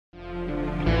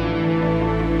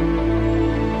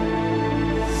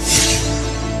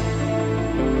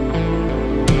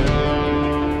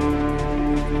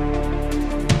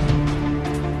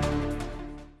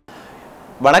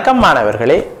வணக்கம்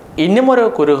மாணவர்களே, இன்னுமொரு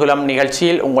குருகுலம்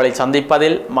நிகழ்ச்சியில் உங்களை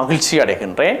சந்திப்பதில் மகிழ்ச்சி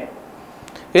அடைகின்றேன்.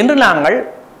 இன்று நாங்கள்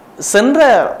சென்ற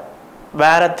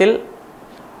வாரத்தில்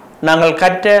நாங்கள்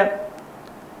கற்ற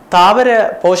தாவர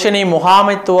போஷணை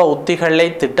முகாமைத்துவ உத்திகளை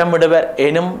திட்டமிடுவர்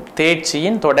எனும்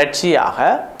தேர்ச்சியின்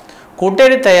தொடர்ச்சியாக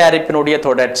கூட்டறி தயாரிப்பினுடைய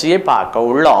தொடர்ச்சியை பார்க்க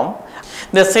உள்ளோம்.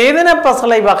 இந்த சேதன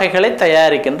பசலை வகைகளை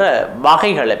தயாரிக்கின்ற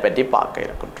வகைகளை பற்றி பார்க்க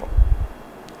இருக்கின்றோம்.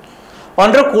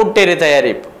 ஒன்று கூட்டறி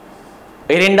தயாரிப்பு,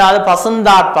 இரண்டாவது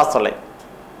பசுந்தாட் பசலை,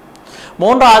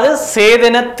 மூன்றாவது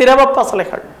சேதன திரவ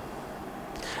பசலைகள்,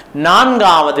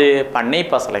 நான்காவது பண்ணை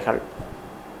பசலைகள்.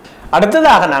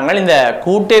 அடுத்ததாக நாங்கள் இந்த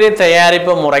கூட்டறி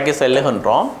தயாரிப்பு முறைக்கு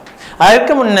செல்லுகின்றோம்.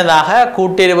 அதற்கு முன்னதாக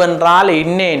கூட்டறிவு என்றால்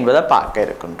என்ன என்பதை பார்க்க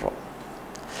இருக்கின்றோம்.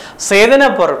 சேதன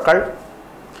பொருட்கள்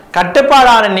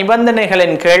கட்டுப்பாடான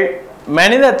நிபந்தனைகளின் கீழ்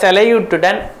மனித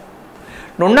தலையீட்டுடன்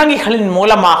நுண்ணங்கிகளின்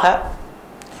மூலமாக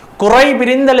குறை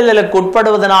பிரிந்தெழுதலுக்கு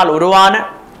உட்படுவதனால் உருவான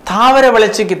தாவர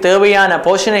வளர்ச்சிக்கு தேவையான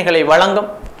போஷணைகளை வழங்கும்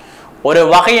ஒரு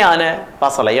வகையான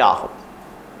பசலை ஆகும்.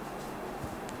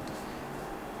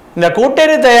 இந்த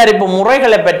கூட்டறி தயாரிப்பு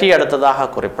முறைகளை பற்றி அடுத்ததாக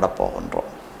குறிப்பிட போகின்றோம்.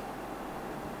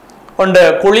 ஒன்று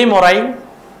குழி முறை,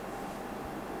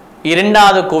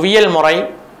 இரண்டாவது குவியல் முறை,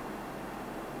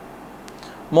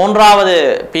 மூன்றாவது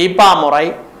பீப்பா முறை,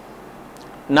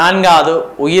 நான்காவது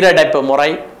உயிரடைப்பு முறை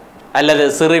அல்லது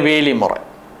சிறுவேலி முறை,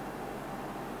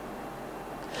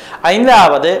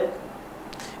 ஐந்தாவது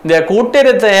இந்த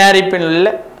கூட்டறி தயாரிப்பில் உள்ள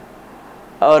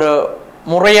ஒரு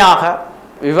முறையாக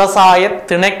விவசாய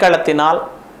திணைக்களத்தினால்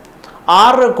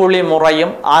 6 குழி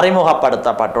முறையும்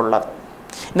அறிமுகப்படுத்தப்பட்டுள்ளது.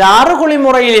 இந்த 6 குழி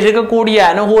முறையில் இருக்கக்கூடிய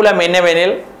அனுகூலம்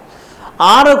என்னவெனில்,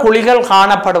 6 குழிகள்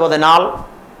காணப்படுவதனால்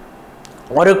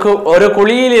ஒரு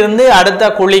குழியிலிருந்து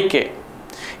அடுத்த குழிக்கு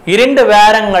 2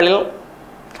 வாரங்களில்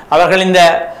அவர்கள் இந்த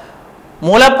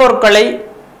மூலப்பொருட்களை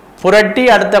புரட்டி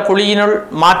அடுத்த குழியினுள்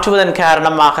மாற்றுவதன்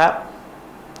காரணமாக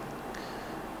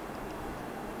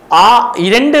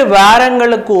 2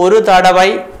 வாரங்களுக்கு ஒரு தடவை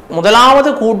முதலாவது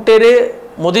கூட்டறி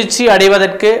முதிர்ச்சி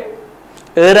அடைவதற்கு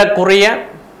ஏறக்குறைய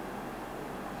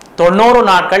 90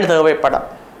 நாட்கள் தேவைப்படும்.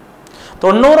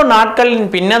 90 நாட்களின்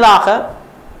பின்னதாக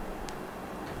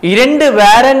 2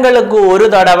 வாரங்களுக்கு ஒரு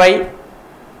தடவை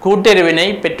கூட்டறிவினை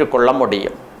பெற்றுக்கொள்ள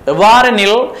முடியும்.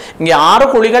 எவ்வாறெனில் இங்கே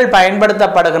 6 குழிகள்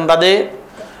பயன்படுத்தப்படுகின்றது.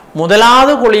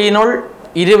 முதலாவது குழியினுள்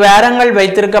 2 வாரங்கள்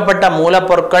வைத்திருக்கப்பட்ட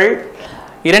மூலப்பொருட்கள்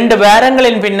 2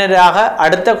 வாரங்களின் பின்னராக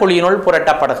அடுத்த குழியினுள்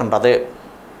புரட்டப்படுகின்றது.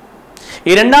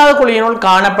 இரண்டாவது குழியினுள்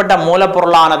காணப்பட்ட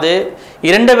மூலப்பொருளானது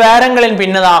 2 வாரங்களின்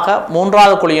பின்னதாக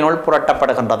மூன்றாவது குழியினுள்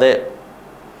புரட்டப்படுகின்றது.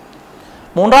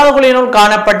 மூன்றாவது குழியினுள்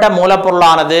காணப்பட்ட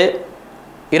மூலப்பொருளானது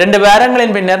 2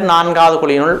 வாரங்களின் பின்னர் நான்காவது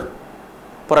குழியினுள்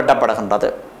புரட்டப்படுகின்றது.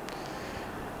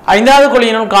 ஐந்தாவது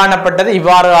குழியினுள் காணப்பட்டது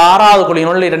இவ்வாறு 6வது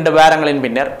குழியினுள் 2 வாரங்களின்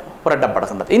பின்னர்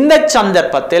புரட்டப்படுகின்றது. இந்த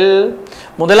சந்தர்ப்பத்தில்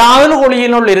முதலாவது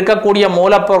குழியினுள் இருக்கக்கூடிய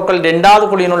மூலப்பொருட்கள் 2வது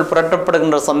குழியினுள்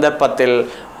புரட்டப்படுகின்ற சந்தர்ப்பத்தில்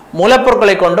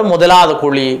மூலப்பொருட்களை கொண்டு முதலாவது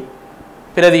குழி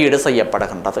பிரதியீடு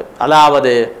செய்யப்படுகின்றது,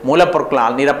 அதாவது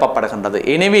மூலப்பொருட்களால் நிரப்பப்படுகின்றது.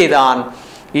 எனவேதான்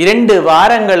 2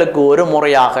 வாரங்களுக்கு ஒரு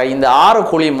முறையாக இந்த 6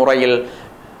 குழி முறையில்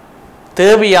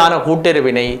தேவையான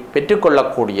கூட்டறிவினை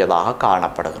பெற்றுக்கொள்ளக்கூடியதாக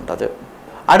காணப்படுகின்றது.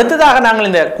 அடுத்ததாக நாங்கள்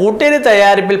இந்த கூட்டறி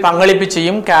தயாரிப்பில் பங்களிப்பு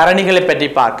செய்யும் காரணிகளை பற்றி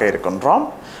பார்க்க இருக்கின்றோம்.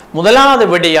 முதலாவது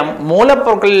விடயம்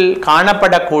மூலப்பொருட்களில்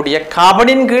காணப்படக்கூடிய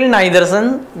கார்பனின் கீழ் நைட்ரசன்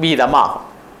வீதமாகும்.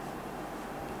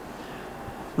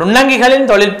 நுண்ணங்கிகளின்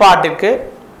தொழிற்பாட்டிற்கு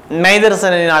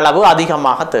நைட்ரசனின் அளவு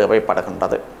அதிகமாக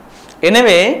தேவைப்படுகின்றது.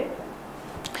 எனவே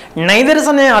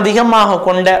நைட்ரசனை அதிகமாக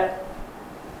கொண்ட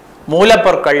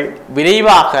மூலப்பொருட்கள்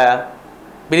விரைவாக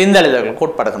விரிந்தெழுதலுக்கு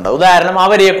உட்படுகின்றது. உதாரணம்,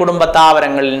 அவரிய குடும்ப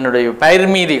தாவரங்களினுடைய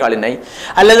பயிர்மீதிகளினை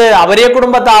அல்லது அவரிய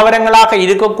குடும்ப தாவரங்களாக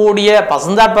இருக்கக்கூடிய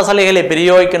பசுந்தாட் பசலைகளை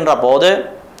பிரயோகிக்கின்ற போது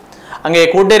அங்கே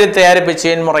கூட்டறி தயாரிப்பு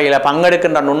செயல்முறையில்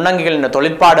பங்கெடுக்கின்ற நுண்ணங்கிகளின்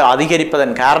தொழிற்பாடு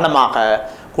அதிகரிப்பதன் காரணமாக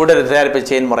கூட்டறி தயாரிப்பு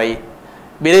செயல்முறை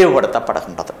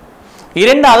விரைவுபடுத்தப்படுகின்றது.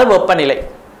 இரண்டாவது வெப்பநிலை.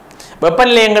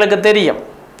 வெப்பநிலை எங்களுக்கு தெரியும்.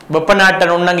 வெப்பநாட்ட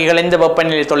நுண்ணங்கிகள் இந்த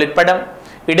வெப்பநிலையில் தொழிற்படும்,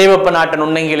 இடைவெப்ப நாட்ட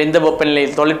நுண்ணங்கிகள் இந்த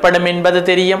வெப்பநிலையில் தொழிற்படும் என்பது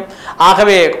தெரியும்.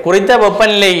 ஆகவே குறித்த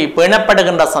வெப்பநிலை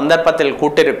பேணப்படுகின்ற சந்தர்ப்பத்தில்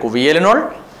கூட்டறி குவியலினுள்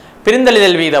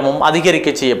பிரிந்தெழுதல் வீதமும் அதிகரிக்க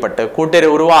செய்யப்பட்டு கூட்டறி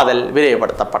உருவாதல்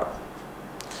விரைவுபடுத்தப்படும்.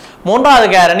 மூன்றாவது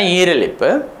காரணி ஈரலிப்பு.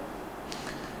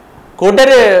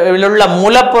 கூட்டறிவில் உள்ள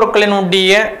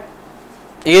மூலப்பொருட்களினுடைய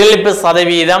ஈரலிப்பு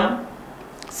சதவீதம்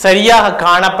சரியாக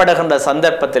காணப்படுகின்ற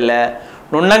சந்தர்ப்பத்தில்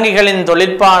நுண்ணங்கிகளின்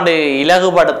தொழிற்பாடு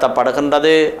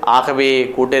இலகுபடுத்தப்படுகின்றது. ஆகவே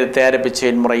கூட்டறி தயாரிப்பு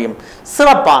செயல்முறையும்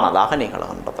சிறப்பானதாக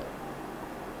நிகழ்கின்றது.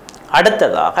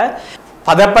 அடுத்ததாக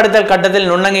பதப்படுத்தல் கட்டத்தில்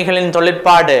நுண்ணங்கிகளின்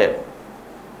தொழிற்பாடு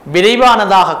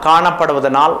விரைவானதாக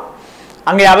காணப்படுவதனால்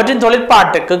அங்கே அவற்றின்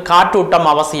தொழிற்பாட்டுக்கு காற்றூட்டம்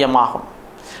அவசியமாகும்.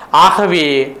 ஆகவே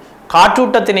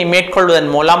காற்றூட்டத்தினை மேற்கொள்வதன்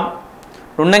மூலம்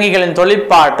நுண்ணங்கிகளின்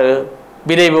தொழிற்பாடு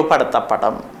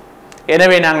விரைவுபடுத்தப்படும்.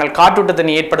 எனவே நாங்கள்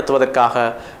காற்றூட்டத்தினை ஏற்படுத்துவதற்காக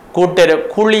கூட்டெரு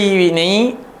குழியினை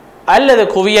அல்லது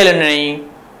குவியலினை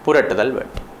புரட்டுதல்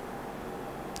வேண்டும்.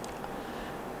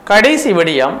 கடைசி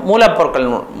விடயம்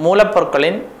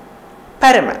மூலப்பொருட்களின்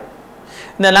பருமன்.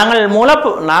 இந்த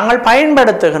நாங்கள்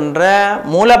பயன்படுத்துகின்ற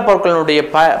மூலப்பொருட்களுடைய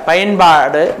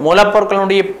பயன்பாடு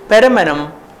மூலப்பொருட்களுடைய பருமனும்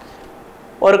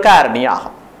ஒரு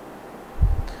காரணியாகும்.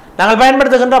 நாங்கள்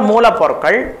பயன்படுத்துகின்ற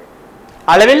மூலப்பொருட்கள்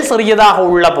அளவில் சிறியதாக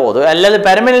உள்ள போது அல்லது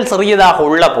பருமனில் சிறியதாக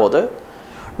உள்ள போது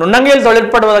நுண்ணங்கியில்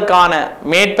தொழிற்படுவதற்கான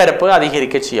மேற்பரப்பு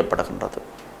அதிகரிக்க செய்யப்படுகின்றது.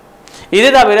 இது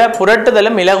தவிர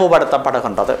புரட்டுதலும்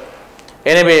இலகுபடுத்தப்படுகின்றது.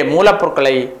 எனவே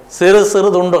மூலப்பொருட்களை சிறு சிறு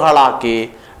துண்டுகளாக்கி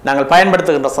நாங்கள்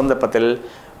பயன்படுத்துகின்ற சந்தர்ப்பத்தில்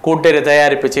கூட்டெரு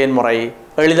தயாரிப்பு செயல்முறை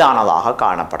எளிதானதாக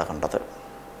காணப்படுகின்றது.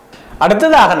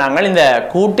 அடுத்ததாக நாங்கள் இந்த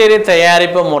கூட்டெரு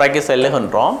தயாரிப்பு முறைக்கு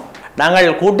செல்லுகின்றோம். நாங்கள்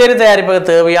கூட்டெரு தயாரிப்புக்கு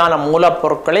தேவையான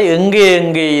மூலப்பொருட்களை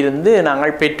எங்கே இருந்து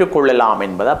நாங்கள் பெற்றுக்கொள்ளலாம்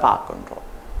என்பதை பார்க்கின்றோம்.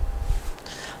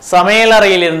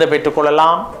 சமையலறையில் இருந்து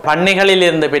பெற்றுக்கொள்ளலாம், பண்ணைகளில்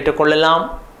இருந்து பெற்றுக்கொள்ளலாம்,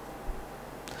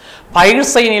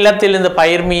 பயிர்சை நிலத்திலிருந்து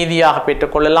பயிர் மீதியாக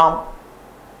பெற்றுக்கொள்ளலாம்,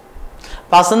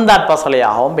 பசுந்தாட்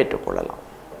பசலையாகவும் பெற்றுக்கொள்ளலாம்.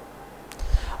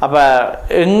 அப்போ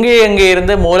எங்கே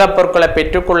இருந்து மூலப்பொருட்களை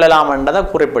பெற்றுக்கொள்ளலாம் என்றதை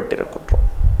குறிப்பிட்டிருக்கின்றோம்.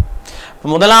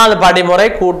 முதலாவது படிமுறை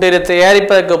கூட்டெரு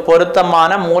தயாரிப்பதற்கு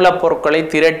பொருத்தமான மூலப்பொருட்களை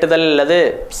திரட்டுதல் அல்லது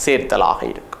சேர்த்தலாக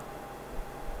இருக்கும்.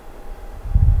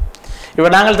 இப்போ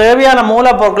நாங்கள் தேவையான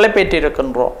மூலப்பொருட்களை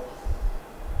பெற்றிருக்கின்றோம்.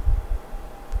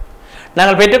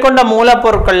 நாங்கள் பெற்றுக்கொண்ட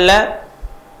மூலப்பொருட்களில்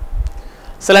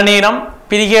சில நேரம்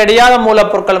பிரிகையடையாத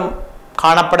மூலப்பொருட்களும்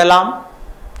காணப்படலாம்,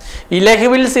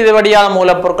 இலகுவில் சிதைவடையாத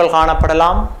மூலப்பொருட்கள்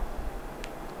காணப்படலாம்,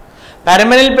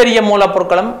 பருமனில் பெரிய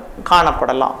மூலப்பொருட்களும்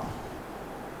காணப்படலாம்.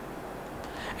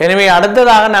 எனவே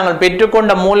அடுத்ததாக நாங்கள்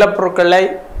பெற்றுக்கொண்ட மூலப்பொருட்களை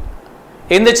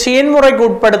இந்த செயல்முறைக்கு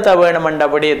உட்படுத்த வேண்டும் என்ற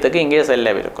விடயத்துக்கு இங்கே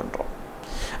செல்லவிருக்கின்றோம்.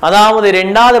 அதாவது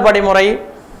இரண்டாவது படிமுறை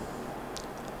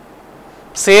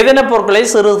சேதன பொருட்களை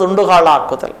சிறு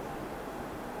துண்டுகளாக்குதல்.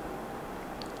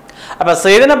 அப்ப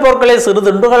சேதன பொருட்களை சிறு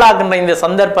துண்டுகளாக்குகின்ற இந்த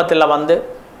சந்தர்ப்பத்தில்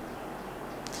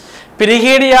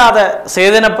பிரிகேடியாத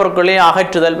சேதன பொருட்களை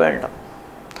அகற்றுதல் வேண்டும்.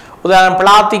 உதாரணம்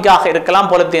பிளாஸ்டிக்காக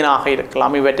இருக்கலாம், பொலித்தீனாக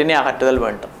இருக்கலாம், இவற்றினை அகற்றுதல்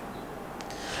வேண்டும்.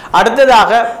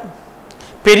 அடுத்ததாக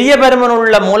பெரிய பருமன்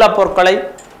உள்ள மூலப்பொருட்களை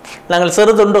நாங்கள்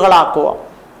சிறு துண்டுகளாக்குவோம்.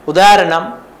 உதாரணம்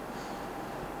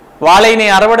வாழையினை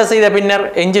அறுவடை செய்த பின்னர்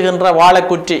எஞ்சுகின்ற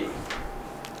வாழைக்குற்றி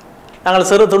நாங்கள்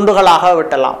சிறு துண்டுகளாக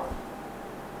வெட்டலாம்.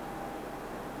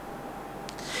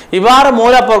 இவ்வாறு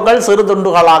மூலப்பொருட்கள் சிறு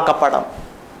துண்டுகளாக்கப்படும்.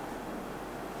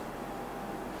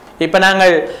 இப்ப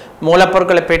நாங்கள்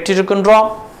மூலப்பொருட்களை பெற்றிருக்கின்றோம்,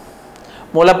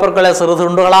 மூலப்பொருட்களை சிறு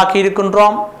துண்டுகளாக்கி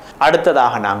இருக்கின்றோம்.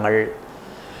 அடுத்ததாக நாங்கள்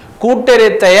கூட்டெரு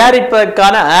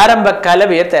தயாரிப்பதற்கான ஆரம்ப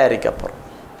கலவையை தயாரிக்க போகிறோம்.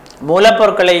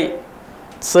 மூலப்பொருட்களை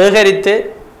சேகரித்து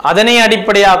அதனை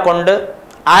அடிப்படையாக கொண்டு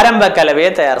ஆரம்ப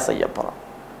கலவையை தயார் செய்ய போகிறோம்.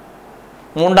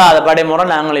 மூன்றாவது படிமுறை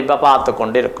நாங்கள் இப்போ பார்த்து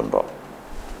கொண்டு இருக்கின்றோம்.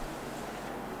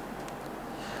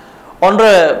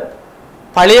 ஒன்று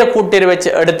பழைய கூட்டெரு வச்சு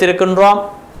எடுத்திருக்கின்றோம்,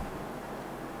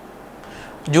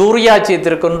 யூரியா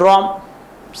சேர்த்திருக்கின்றோம்,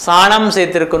 சாணம்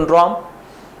சேர்த்திருக்கின்றோம்.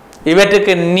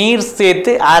 இவற்றுக்கு நீர்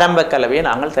சேர்த்து ஆரம்ப கலவையை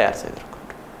நாங்கள் தயார்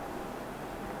செய்திருக்கின்றோம்.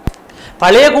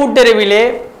 பழைய கூட்டெருவிலே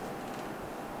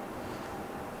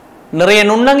நிறைய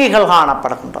நுண்ணங்கிகள்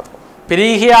காணப்படுகின்றது,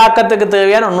 பிரிகிய ஆக்கத்துக்கு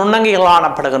தேவையான நுண்ணங்கிகள்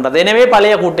காணப்படுகின்றது. எனவே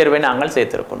பழைய கூட்டெருவை நாங்கள்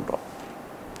சேர்த்திருக்கின்றோம்.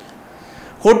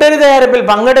 கூட்டெரு தயாரிப்பில்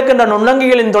பங்கெடுக்கின்ற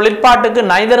நுண்ணங்கிகளின் தொழிற்பாட்டுக்கு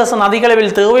நைதரசன் அதிக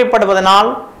அளவில் தேவைப்படுவதனால்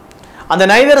அந்த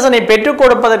நைதரசனை பெற்றுக்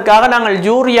கொடுப்பதற்காக நாங்கள்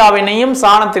யூரியாவினையும்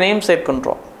சாணத்தினையும்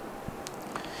சேர்க்கின்றோம்.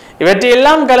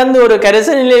 இவற்றையெல்லாம் கலந்து ஒரு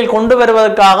கரிசல் நிலையில் கொண்டு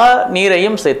வருவதற்காக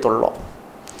நீரையும் சேர்த்துள்ளோம்.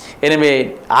 எனவே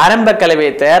ஆரம்ப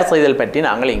கலவையை தயார் செய்தல் பற்றி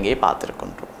நாங்கள் இங்கே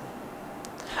பார்த்திருக்கின்றோம்.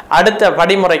 அடுத்த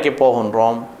படிமுறைக்கு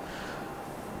போகின்றோம்.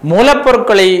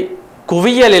 மூலப்பொருட்களை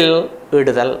குவியலில்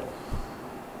இடுதல்.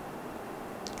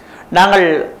 நாங்கள்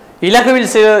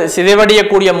இலகுவில்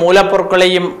சிதைவடையக்கூடிய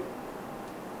மூலப்பொருட்களையும்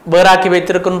வேறாக்கி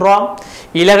வைத்திருக்கின்றோம்,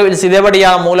 இலகுவில்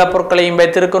சிதைவடையாத மூலப்பொருட்களையும்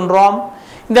வைத்திருக்கின்றோம்.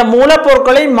 இந்த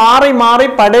மூலப்பொருட்களை மாறி மாறி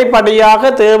படைப்படையாக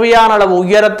தேவையான அளவு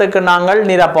உயரத்துக்கு நாங்கள்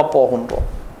நிரப்ப போகின்றோம்.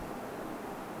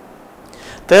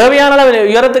 தேவையான அளவு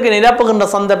உயரத்துக்கு நிரப்புகின்ற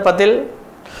சந்தர்ப்பத்தில்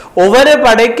ஒவ்வொரு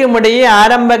படைக்கும் இடையே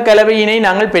ஆரம்ப கலவையினை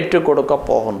நாங்கள் பெற்றுக் கொடுக்க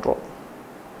போகின்றோம்.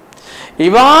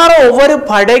 இவ்வாறு ஒவ்வொரு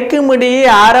படைக்கும் இடையே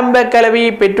ஆரம்ப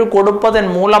கலவையை பெற்றுக் கொடுப்பதன்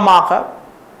மூலமாக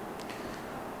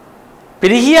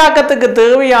பிரிகியாக்கத்துக்கு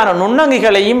தேவையான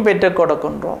நுண்ணங்கிகளையும் பெற்றுக்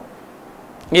கொடுக்கின்றோம்.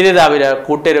 இது தவிர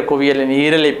கூட்டெரு குவியலின்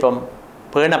ஈரலிப்பம்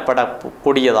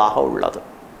பேணப்படக்கூடியதாக உள்ளது.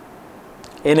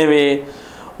 எனவே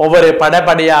ஒவ்வொரு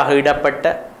படப்படியாக இடப்பட்ட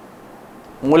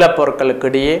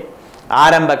மூலப்பொருட்களுக்கிடையே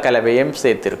ஆரம்ப கலவையும்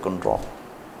சேர்த்திருக்கின்றோம்.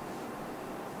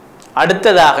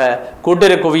 அடுத்ததாக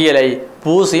கூட்டுறு குவியலை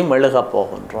பூசி மெழுகப்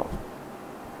போகின்றோம்.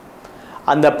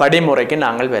 அந்த படிமுறைக்கு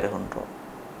நாங்கள் வருகின்றோம்.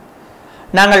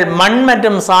 நாங்கள் மண்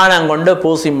மற்றும் சாணம் கொண்டு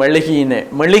பூசி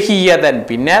மெழுகியதன்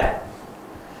பின்னர்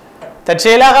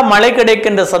தற்செயலாக மழை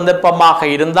கிடைக்கின்ற சந்தர்ப்பமாக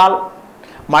இருந்தால்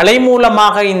மழை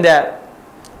மூலமாக இந்த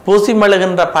பூசி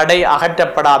மெழுகின்ற படை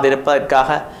அகற்றப்படாதிருப்பதற்காக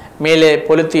மேலே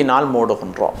பொலித்தீனால்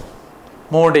மூடுகின்றோம்.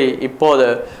 மூடி இப்போது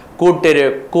கூட்டுறு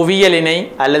குவியலினை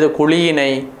அல்லது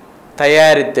குழியினை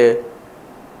தயாரித்து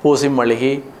பூசி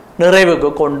மெழுகி நிறைவுக்கு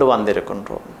கொண்டு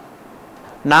வந்திருக்கின்றோம்.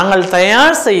 நாங்கள்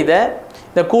தயார் செய்த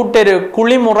இந்த கூட்டுறு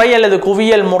குழிமுறை அல்லது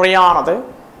குவியல் முறையானது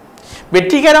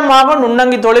வெற்றிகரமாக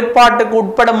நுண்ணங்கி தொழிற்பாட்டுக்கு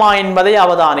உட்படுமா என்பதை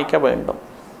அவதானிக்க வேண்டும்.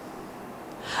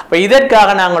 அப்போ இதற்காக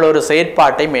நாங்கள் ஒரு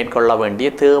செயற்பாட்டை மேற்கொள்ள வேண்டிய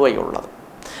தேவை உள்ளது.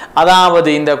 அதாவது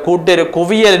இந்த கூட்டுறு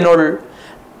குவியலினுள்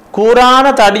கூரான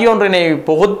தடியொன்றினை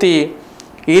புகுத்தி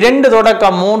 2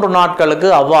 தொடக்கம் 3 நாட்களுக்கு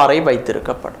அவ்வாறே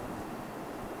வைத்திருக்கப்படும்.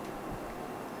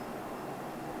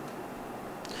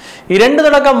 2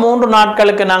 தொடக்கம் 3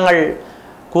 நாட்களுக்கு நாங்கள்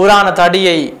கூரான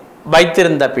தடியை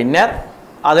வைத்திருந்த பின்னர்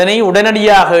அதனை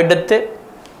உடனடியாக எடுத்து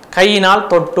கையினால்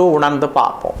தொட்டு உணர்ந்து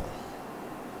பார்ப்போம்.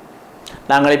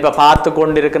 நாங்கள் இப்போ பார்த்து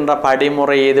கொண்டிருக்கின்ற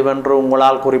படிமுறை எதுவென்று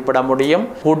உங்களால் குறிப்பிட முடியும்.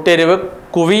 கூட்டுறவு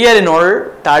குவியலினுள்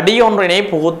தடியொன்றினை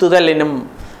புகுத்துதல் என்னும்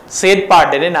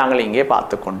செயற்பாட்டினை நாங்கள் இங்கே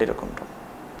பார்த்து கொண்டிருக்கின்றோம்.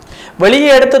 வெளியே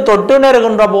எடுத்து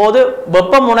தொட்டுணர்கின்ற போது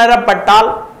வெப்பம் உணரப்பட்டால்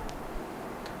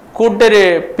கூட்டுறு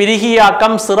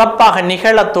பிரிகியாக்கம் சிறப்பாக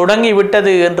நிகழ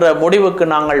தொடங்கிவிட்டது என்ற முடிவுக்கு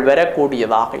நாங்கள்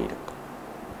வரக்கூடியதாக இருக்கும்.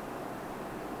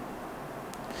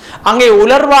 அங்கே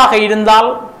உலர்வாக இருந்தால்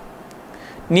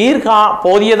நீர்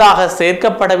போதியதாக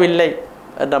சேர்க்கப்படவில்லை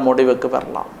என்ற முடிவுக்கு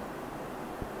வரலாம்.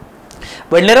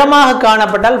 வெண்ணிறமாக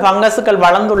காணப்பட்டால் பங்கசுக்கள்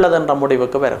வளர்ந்துள்ளது என்ற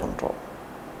முடிவுக்கு வருகின்றோம்.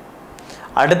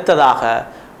 அடுத்ததாக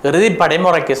இறுதி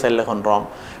படைமுறைக்கு செல்லுகின்றோம்.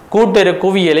 கூட்டுறு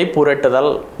குவியலை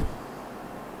புரட்டுதல்.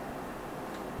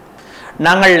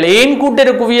 நாங்கள் ஏன்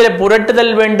கூட்டுறு குவியலை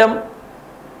புரட்டுதல் வேண்டும்?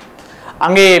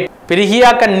 அங்கே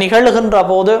பிரிகியாக்க நிகழ்கின்ற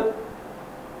போது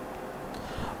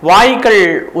வாயுக்கள்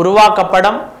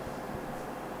உருவாக்கப்படும்.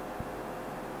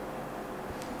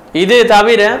 இது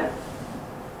தவிர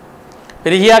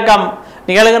பிரிகியாக்கம்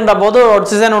நிகழ்கின்ற போது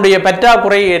ஆக்சிஜனுடைய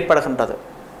பற்றாக்குறை ஏற்படுகின்றது.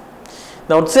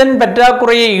 இந்த ஆக்சிஜன்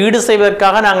பற்றாக்குறையை ஈடு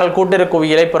செய்வதற்காக நாங்கள் கூட்டுறு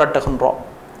குவியலை புரட்டுகின்றோம்.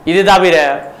 இது தவிர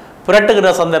புரட்டுகிற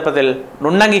சந்தர்ப்பத்தில்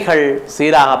நுண்ணங்கிகள்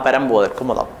சீராக பரம்புவதற்கு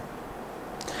உதவும்.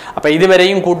 அப்போ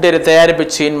இதுவரையும் கூட்டுறு தயாரிப்பு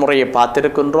செயல்முறையை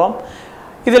பார்த்திருக்கின்றோம்.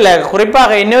 இதில்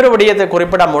குறிப்பாக இன்னொரு விடயத்தை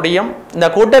குறிப்பிட முடியும். இந்த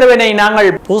கூட்டுறவினை நாங்கள்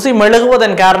பூசி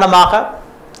மெழுகுவதன் காரணமாக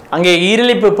அங்கே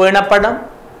ஈரலிப்பு பேணப்படும்,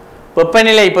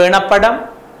 வெப்பநிலை பேணப்படும்,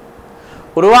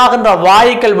 உருவாகின்ற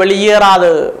வாயுக்கள்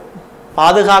வெளியேறாது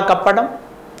பாதுகாக்கப்படும்.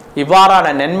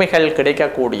 இவ்வாறான நன்மைகள்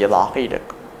கிடைக்கக்கூடியதாக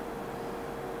இருக்கும்.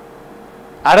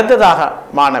 அடுத்ததாக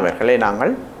மாணவர்களை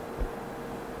நாங்கள்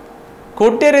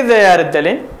கூட்டுறவு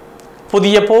தயாரித்தலின்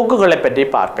புதிய போக்குகளை பற்றி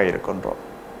பார்க்க இருக்கின்றோம்.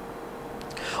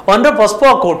 ஒன்று பொஸ்போ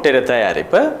கூட்டுறவு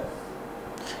தயாரிப்பு,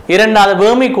 இரண்டாவது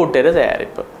வேமி கூட்டுறவு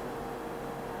தயாரிப்பு.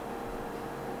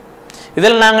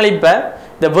 இதில் நாங்கள் இப்போ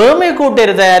இந்த வேமி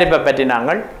கூட்டுறவு தயாரிப்பை பற்றி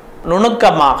நாங்கள்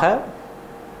நுணுக்கமாக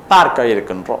பார்க்க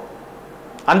இருக்கின்றோம்.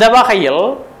 அந்த வகையில்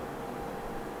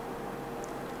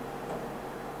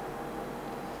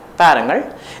பாருங்கள்,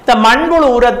 இந்த மண்புழு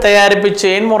உர தயாரிப்பு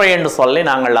செயல்முறை என்று சொல்லி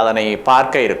நாங்கள் அதனை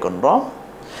பார்க்க இருக்கின்றோம்.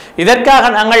 இதற்காக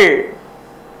நாங்கள்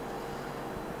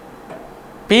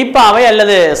பீப்பாவை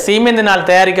அல்லது சீமெந்தினால்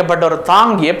தயாரிக்கப்பட்ட ஒரு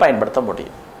தாங்கியை பயன்படுத்த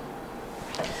முடியும்.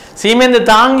 சீமெந்து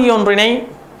தாங்கி ஒன்றினை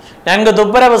நன்கு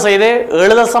துப்புரவு செய்து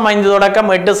 7.5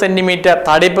 தொடக்கம் 8 சென்டிமீட்டர்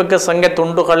தடிப்புக்கு செங்க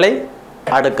துண்டுகளை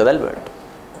அடுக்குதல் வேண்டும்.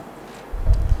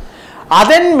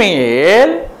 அதன்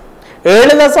மேல்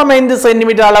 7.5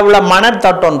 சென்டிமீட்டர் அளவுள்ள மணல்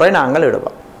தட்டொன்றை நாங்கள்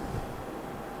இடுவோம்.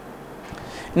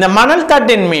 இந்த மணல்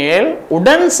தட்டின் மேல்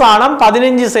உடன் சாணம்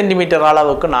 15 சென்டிமீட்டர்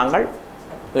அளவுக்கு நாங்கள்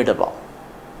இடுவோம்.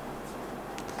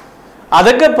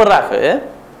 அதுக்கு பிறகு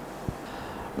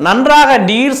நன்றாக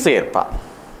நீர் சேர்ப்போம்.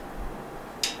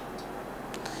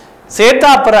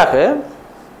 சேர்த்தா பிறகு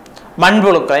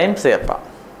மண்புழுக்களையும் சேர்ப்போம்.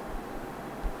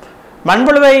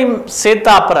 மண்புழுவையும்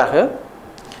சேர்த்தா பிறகு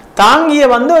தாங்கிய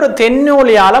ஒரு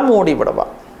தென்னோலையால் மூடி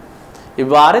விடுவோம்.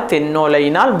 இவ்வாறு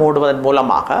தென்னோலையினால் மூடுவதன்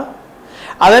மூலமாக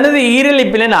அதனது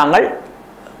ஈரலிப்பினை நாங்கள்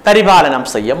பரிபாலனம்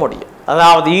செய்ய முடியும்.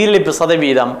 அதாவது ஈரலிப்பு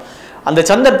சதவீதம் அந்த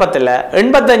சந்தர்ப்பத்தில்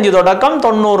 85 தொடக்கம்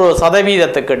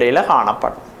 90% இடையில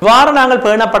காணப்படும். இவ்வாறு நாங்கள்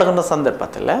பேணப்படுகின்ற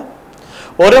சந்தர்ப்பத்தில்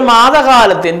 1 மாத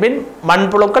காலத்தின் பின்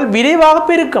மண்புழுக்கள் விரைவாக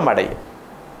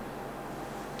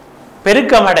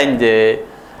பெருக்கமடைந்து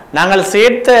நாங்கள்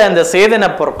சேர்த்த அந்த சேதன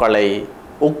பொருட்களை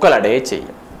உக்கலடைய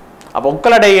செய்யும். அப்போ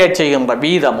உக்கலடைய செய்கின்ற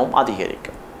வீதமும்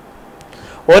அதிகரிக்கும்.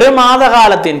 ஒரு மாத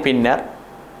காலத்தின் பின்னர்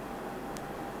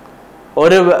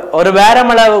ஒரு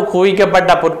வாரமளவு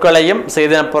குவிக்கப்பட்ட பொருட்களையும்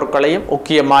சேதன பொருட்களையும்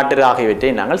முக்கிய மாற்று ஆகியவற்றை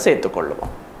நாங்கள் சேர்த்துக்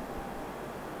கொள்வோம்.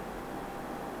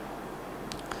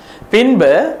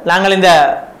 பின்பு நாங்கள்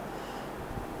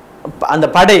அந்த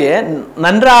படையை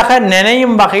நன்றாக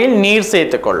நனையும் வகையில் நீர்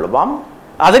சேர்த்துக் கொள்வோம்.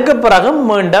 அதுக்கு பிறகு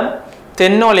மீண்டும்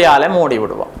தென்னோலியால மூடி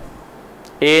விடுவோம்.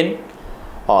 ஏன்?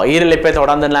 ஈரலிப்பை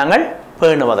தொடர்ந்து நாங்கள்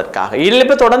பேணுவதற்காக.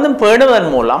 ஈரலிப்பை தொடர்ந்து பேணுவதன்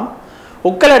மூலம்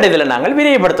உக்கலடைதலை நாங்கள்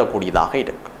விரைவுபடுத்தக்கூடியதாக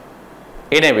இருக்கும்.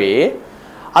 எனவே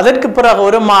அதற்கு பிறகு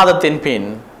ஒரு மாதத்தின் பின்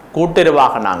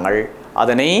கூட்டுறவாக நாங்கள்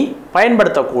அதனை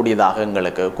பயன்படுத்தக்கூடியதாக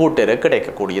எங்களுக்கு கூட்டுறவு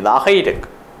கிடைக்கக்கூடியதாக இருக்கு.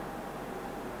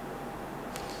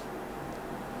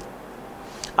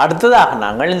 அடுத்ததாக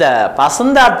நாங்கள் இந்த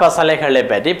பசுந்தாட் பசலைகளை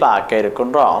பற்றி பார்க்க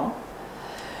இருக்கின்றோம்.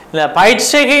 இந்த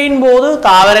பயிற்சிகையின் போது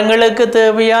தாவரங்களுக்கு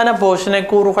தேவையான போஷண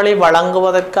கூறுகளை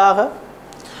வழங்குவதற்காக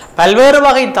பல்வேறு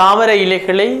வகை தாவர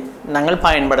இலைகளை நாங்கள்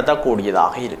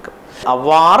பயன்படுத்தக்கூடியதாக இருக்கும்.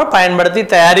 அவ்வாறு பயன்படுத்தி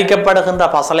தயாரிக்கப்படுகின்ற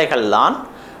பசலைகள் தான்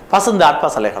பசுந்தாட்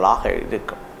பசலைகளாக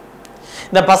இருக்கும்.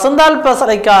 இந்த பசுந்தாட்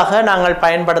பசலைக்காக நாங்கள்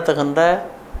பயன்படுத்துகின்ற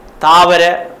தாவர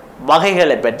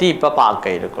வகைகளை பற்றி இப்ப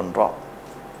பார்க்க இருக்கின்றோம்.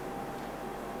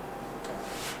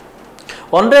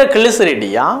 ஒன்று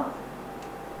கிளிசரிடியா,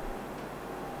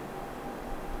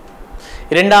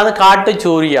 இரண்டாவது காட்டு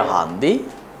சூரியகாந்தி,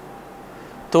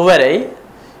 துவரை,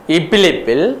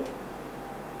 இப்பிலிப்பில்,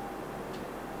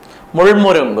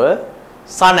 முள்முருங்கு,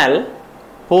 சணல்,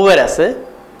 பூவரசு,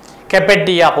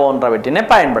 கெப்பெட்டியா போன்றவற்றினை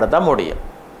பயன்படுத்த முடியும்.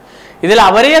 இதில்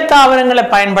அவரிய தாவரங்களை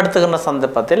பயன்படுத்துகின்ற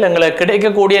சந்தர்ப்பத்தில் எங்களுக்கு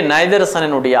கிடைக்கக்கூடிய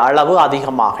நைதரசனினுடைய அளவு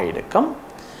அதிகமாக இருக்கும்,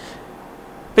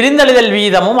 பிரிந்தளிதல்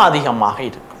வீதமும் அதிகமாக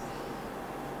இருக்கும்.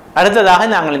 அடுத்ததாக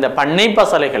நாங்கள் இந்த பண்ணை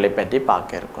பசலைகளை பற்றி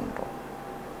பார்க்க இருக்கின்றோம்.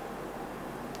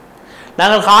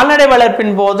 நாங்கள் கால்நடை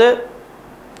வளர்ப்பின் போது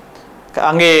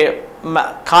அங்கே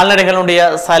கால்நடைகளுடைய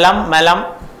சலம், மலம்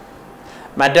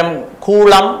மற்றும்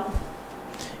கூளம்,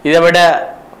 இதைவிட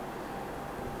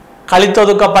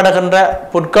கழித்தொதுக்கப்படுகின்ற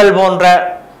புற்கள் போன்ற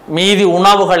மீதி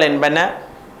உணவுகள் என்பன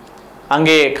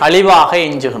அங்கே கழிவாக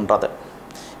எஞ்சுகின்றது.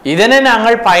 இதனை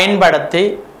நாங்கள் பயன்படுத்தி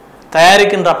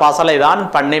தயாரிக்கின்ற பசலை தான்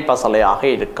பண்ணை பசலையாக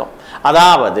இருக்கும்.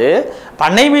 அதாவது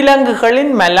பண்ணை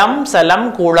விலங்குகளின் மலம், சலம்,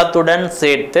 கூளத்துடன்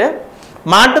சேர்த்து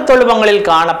மாட்டுத் தொழுவங்களில்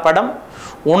காணப்படும்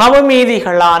உணவு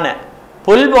மீதிகளான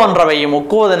புல் போன்றவையும்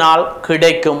முக்குவதனால்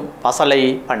கிடைக்கும் பசலை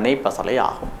பண்ணை பசலை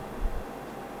ஆகும்.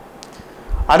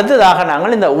 அடுத்ததாக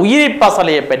நாங்கள் இந்த உயிரி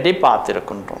பசலையை பற்றி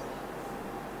பார்த்திருக்கின்றோம்.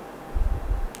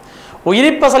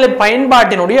 உயிரி பசலை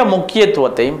பயன்பாட்டினுடைய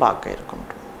முக்கியத்துவத்தையும் பார்க்க இருக்கின்றோம்.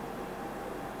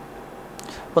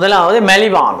 முதலாவது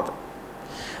மெலிவானது.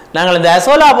 நாங்கள் இந்த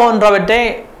அசோலா போன்றவற்றை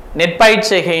நெற்பயிர்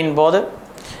செய்கையின் போது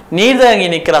நீர் தேங்கி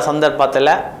நிற்கிற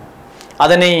சந்தர்ப்பத்தில்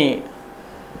அதனை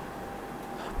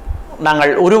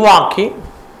நாங்கள் உருவாக்கி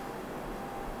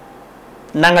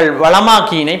நாங்கள்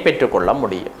வளமாக்கியினை பெற்றுக்கொள்ள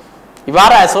முடியும்.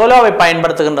 இவ்வாறு அசோலாவை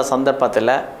பயன்படுத்துகின்ற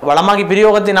சந்தர்ப்பத்தில் வளமாக்கி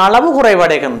பிரயோகத்தின் அளவு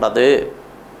குறைவடைகின்றது.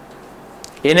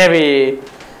 எனவே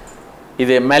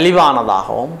இது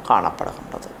மெலிவானதாகவும்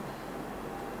காணப்படுகின்றது.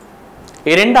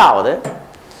 இரண்டாவது,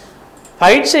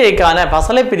 பயிற்சியைக்கான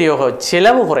பசலை பிரயோக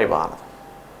செலவு குறைவானது.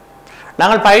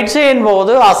 நாங்கள் பயிற்சியின்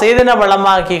போது அசேதன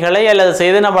வளமாக்கிகளை அல்லது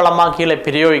சேதன வளமாக்கிகளை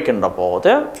பிரயோகிக்கின்ற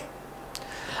போது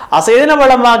அசேதன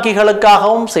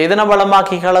வளமாக்கிகளுக்காகவும் சேதன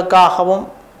வளமாக்கிகளுக்காகவும்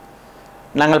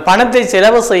நாங்கள் பணத்தை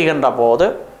செலவு செய்கின்ற போது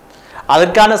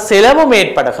அதற்கான செலவும்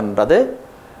ஏற்படுகின்றது.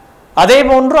 அதே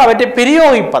போன்று அவற்றை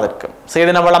பிரயோகிப்பதற்கு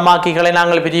சேதன வளமாக்கிகளை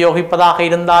நாங்கள் பிரயோகிப்பதாக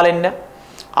இருந்தால் என்ன,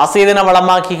 அசேதன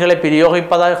வளமாக்கிகளை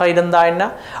பிரயோகிப்பதாக இருந்தால் என்ன,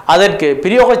 அதற்கு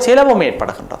பிரயோக செலவும்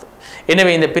ஏற்படுகின்றது.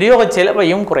 எனவே இந்த பிரயோக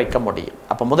செலவையும் குறைக்க முடியும்.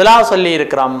 அப்போ முதலாவது சொல்லி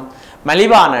இருக்கிறோம்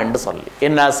மலிவான என்று சொல்லி.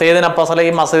 என்ன, சேதன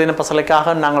பசலையும் அசேதன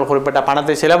பசலைக்காக நாங்கள் குறிப்பிட்ட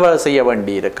பணத்தை செலவு செய்ய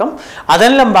வேண்டி இருக்கும்.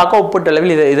 அதெல்லாம் பார்க்க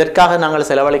ஒப்பீட்டளவில் இதற்காக நாங்கள்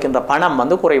செலவழிக்கின்ற பணம்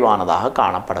குறைவானதாக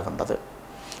காணப்படுகின்றது.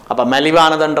 அப்போ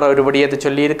மலிவானதுன்ற ஒரு விடயத்தை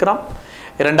சொல்லி இருக்கிறோம்.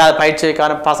 இரண்டாவது,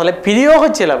 பயிற்சிக்கான பசலை பிரயோக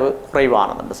செலவு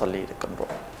குறைவானது என்று சொல்லி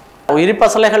இருக்கின்றோம். உயிரி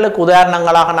பசலைகளுக்கு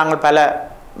உதாரணங்களாக நாங்கள் பல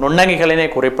நுண்ணங்கிகளினை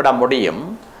குறிப்பிட முடியும்.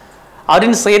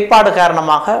 அவரின் செயற்பாடு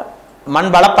காரணமாக மண்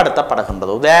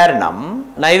பலப்படுத்தப்படுகின்றது. உதாரணம்,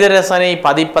 நைதரசனை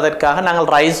பதிப்பதற்காக நாங்கள்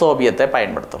ரைசோபியத்தை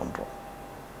பயன்படுத்துகின்றோம்,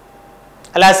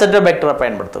 அசிட்டோபேக்டரை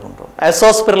பயன்படுத்துகின்றோம்,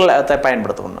 அசோஸ்பிரலத்தை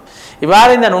பயன்படுத்துகின்றோம்.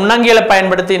 இவ்வாறு இந்த நுண்ணங்கிகளை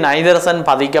பயன்படுத்தி நைதரசன்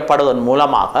பதிக்கப்படுவதன்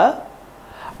மூலமாக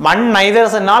மண்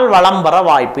நைதரசனால் வளம் பெற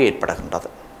வாய்ப்பு ஏற்படுகின்றது.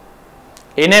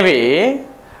 எனவே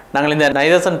நாங்கள் இந்த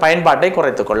நைதரசன் பயன்பாட்டை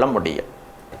குறைத்து கொள்ள முடியும்.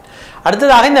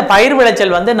 அடுத்ததாக இந்த பயிர்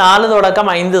விளைச்சல் 4 தொடக்கம்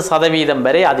 5%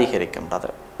 வரை அதிகரிக்கின்றது.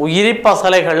 உயிரி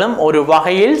பசலைகளும் ஒரு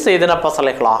வகையில் சேதன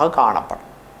பசலைகளாக காணப்படும்.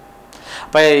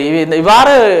 இப்போ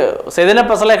இவ்வாறு சேதன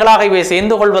பசலைகளாக இவை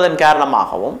சேர்ந்து கொள்வதன்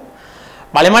காரணமாகவும்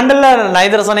வளிமண்டல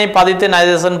நைதரசனை பதித்து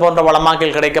நைதரசன் போன்ற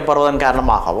வளமாக்கில் கிடைக்கப்படுவதன்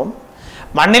காரணமாகவும்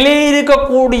மண்ணிலே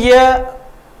இருக்கக்கூடிய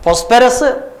பாஸ்பரஸ்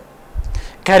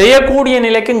கரையக்கூடிய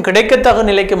நிலைக்கும் கிடைக்கத்தகு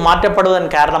நிலைக்கு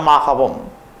மாற்றப்படுவதன் காரணமாகவும்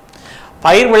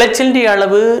பயிர் விளைச்சலின்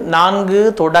அளவு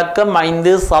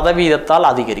 4-5%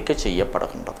 அதிகரிக்க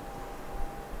செய்யப்படுகின்றது.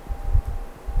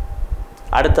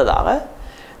 அடுத்ததாக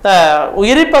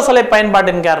உயிரி பசலை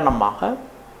பயன்பாட்டின் காரணமாக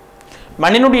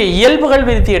மண்ணினுடைய இயல்புகள்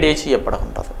விருத்தி அடைய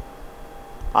செய்யப்படுகின்றது.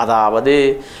 அதாவது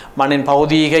மண்ணின்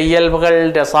பௌதீக இயல்புகள்,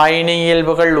 ரசாயன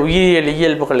இயல்புகள், உயிரியல்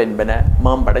இயல்புகள் என்பன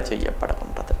மேம்பட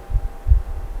செய்யப்படுகின்றது.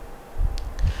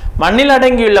 மண்ணில்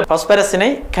அடங்கியுள்ள பாஸ்பரஸினை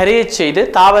கரைய செய்து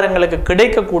தாவரங்களுக்கு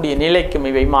கிடைக்கக்கூடிய நிலைக்கும்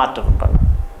இவை மாற்றுகின்றன.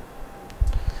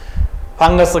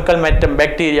 பங்கசுக்கள் மற்றும்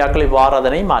பாக்டீரியாக்கள் இவ்வாறு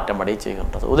அதனை மாற்றமடைய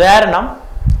செய்கின்றது. உதாரணம்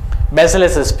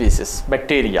பேசிலஸ் ஸ்பீசிஸ்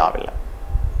பாக்டீரியாவில்,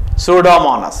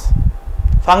 சூடோமோனஸ்,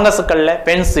 பங்கசுக்களில்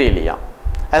பென்சிலியா,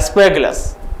 அஸ்பெர்கிலஸ்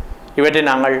இவற்றை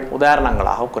நாங்கள்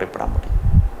உதாரணங்களாக குறிப்பிட முடியும்.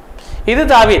 இது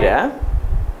தவிர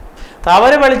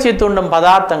தாவர வளர்ச்சியை தூண்டும்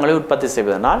பதார்த்தங்களை உற்பத்தி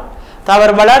செய்வதனால் தாவர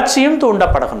வளர்ச்சியும்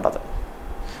தூண்டப்படுகின்றது.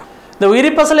 இந்த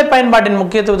உயிரி பசலை பயன்பாட்டின்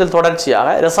முக்கியத்துவத்தில் தொடர்ச்சியாக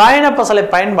ரசாயன பசலை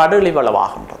பயன்பாடு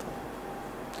இழிவளவாகின்றது.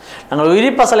 நாங்கள் உயிரி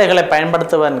பசலைகளை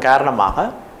பயன்படுத்துவதன் காரணமாக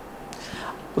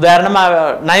உதாரணமாக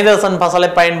நைதரசன் பசலை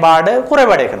பயன்பாடு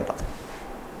குறைவடைகின்றது.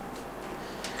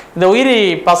 இந்த உயிரி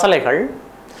பசலைகள்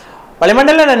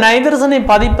வளிமண்டல நைதரசனை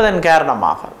பதிப்பதன்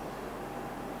காரணமாக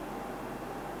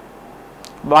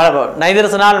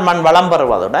நைதரசனால் மண் வளம்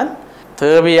பெறுவதுடன்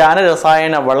தேவையான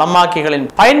ரசாயன வளமாக்கிகளின்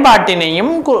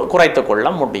பயன்பாட்டினையும் குறைத்துக் கொள்ள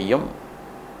முடியும்.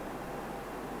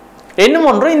 இன்னும்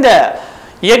ஒன்று, இந்த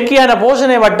இயற்கையான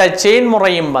போஷணை வட்ட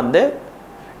செயல்முறையும்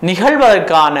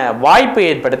நிகழ்வதற்கான வாய்ப்பை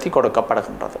ஏற்படுத்தி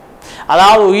கொடுக்கப்படுகின்றது.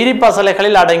 அதாவது உயிரி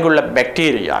பசலைகளில் அடங்கியுள்ள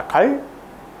பாக்டீரியாக்கள்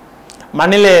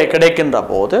மண்ணிலே கிடைக்கின்ற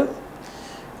போது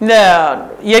இந்த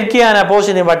இயற்கையான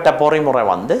போஷணை வட்ட பொறிமுறை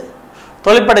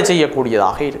தொழிற்பட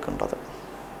செய்யக்கூடியதாக இருக்கின்றது.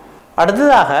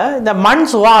 அடுத்ததாக இந்த மண்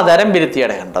சுகாதாரம் விருத்தி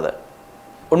அடைகின்றது.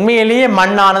 உண்மையிலேயே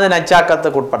மண்ணானது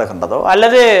நச்சாக்கத்துக்கு உட்படுகின்றதோ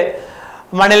அல்லது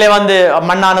மண்ணிலே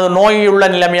மண்ணானது நோயுள்ள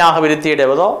நிலைமையாக விருத்தி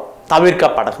அடைவதோ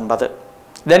தவிர்க்கப்படுகின்றது.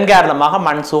 இதன் காரணமாக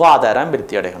மண் சுகாதாரம்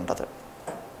விருத்தி அடைகின்றது.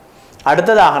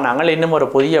 அடுத்ததாக நாங்கள் இன்னும் ஒரு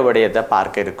புதிய விடயத்தை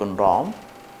பார்க்க இருக்கின்றோம்.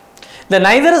 இந்த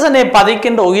நைதரசனை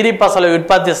பதிக்கின்ற உயிரி பசலை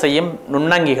உற்பத்தி செய்யும்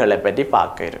நுண்ணங்கிகளை பற்றி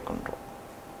பார்க்க இருக்கின்றோம்.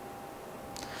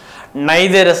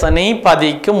 நைதரசனை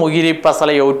பதிக்கும் உயிரி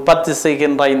பசலை உற்பத்தி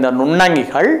செய்கின்ற இந்த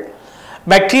நுண்ணங்கிகள்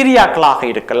பாக்டீரியாக்களாக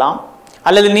இருக்கலாம்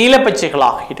அல்லது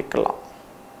நீலப்பச்சைகளாக இருக்கலாம்.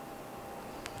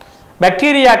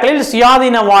 பாக்டீரியாக்களில்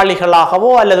சுயாதீனவாளிகளாகவோ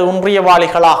அல்லது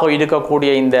ஒன்றியவாளிகளாகவோ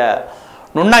இருக்கக்கூடிய இந்த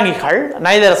நுண்ணங்கிகள்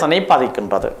நைதரசனை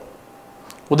பதிக்கின்றது.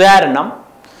 உதாரணம்,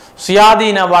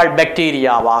 சுயாதீனவாழ்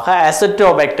பாக்டீரியாவாக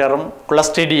அசிட்டோபாக்டரும்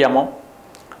கிளஸ்ட்ரிடியமும்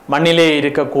மண்ணிலே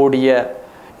இருக்கக்கூடிய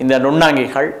இந்த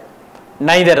நுண்ணங்கிகள்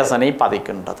நைதரசனை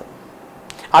பதிக்கின்றது.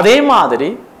 அதே மாதிரி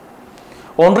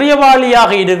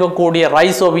ஒன்றியவாளியாக இருக்கக்கூடிய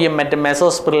ரைசோபியம் மற்றும்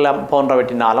மெசோஸ்பிரில்லம்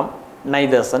போன்றவற்றினாலும்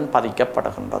நைதரசன்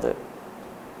பதிக்கப்படுகின்றது.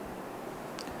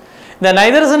 இந்த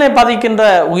நைதரசனை பதிக்கின்ற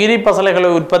உயிரி பசலைகளை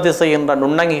உற்பத்தி செய்கின்ற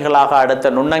நுண்ணங்கிகளாக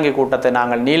அடுத்த நுண்ணங்கி கூட்டத்தை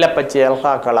நாங்கள் நீலப்பச்சை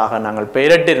அல்காக்களாக நாங்கள்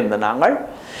பெயரிட்டிருந்த நாங்கள்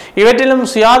இவற்றிலும்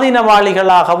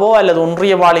சுயாதீனவாளிகளாகவோ அல்லது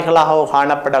ஒன்றியவாளிகளாகவோ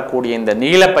காணப்படக்கூடிய இந்த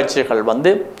நீலப்பச்சைகள்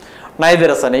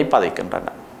நைதரசனை பதிக்கின்றன.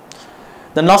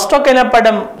 இந்த நொஸ்டோக்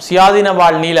எனப்படும்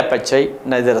சுயாதீனவாழ் நீலப்பச்சை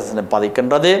நைதரசனை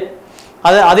பதிக்கின்றது.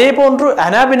 அதே போன்று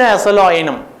அனாபின அசலோ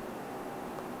எனும்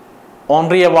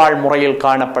ஒன்றியவாழ் முறையில்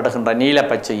காணப்படுகின்ற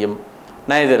நீலப்பச்சையும்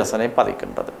நைதரசனை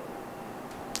பதிக்கின்றது.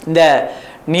 இந்த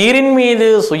நீரின் மீது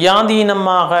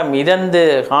சுயாதீனமாக மிதந்து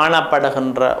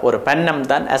காணப்படுகின்ற ஒரு பெண்ணம்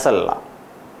தான் அசல்லா.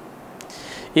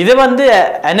 இது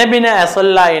அனபின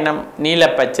அசல்லா எனும்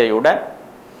நீலப்பச்சையுடன்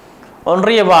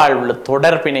ஒன்றிய வாழ்வு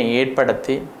தொடர்பினை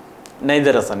ஏற்படுத்தி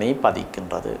நைதரசனை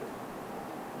பதிக்கின்றது.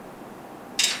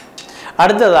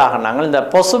 அடுத்ததாக நாங்கள் இந்த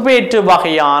பொசுபேட்டு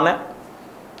வகையான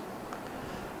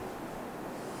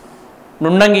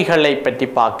நுண்ணங்கிகளை பற்றி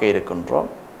பார்க்க இருக்கின்றோம்.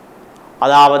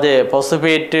 அதாவது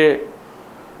பொசுபேட்டு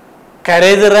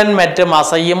கரைதிறன் மற்றும்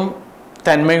அசையும்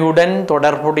தன்மையுடன்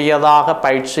தொடர்புடையதாக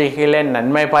பயிற்சிகளை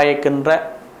நன்மை பயக்கின்ற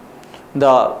இந்த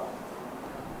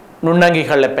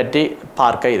நுண்ணங்கிகளை பற்றி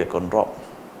பார்க்க இருக்கின்றோம்.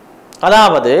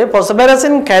 அதாவது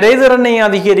பொசுபரசின் கரைதிறனை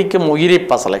அதிகரிக்கும் உயிரி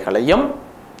பசலைகளையும்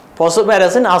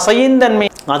பொசுபரசின் அசையின் தன்மை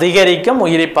அதிகரிக்கும்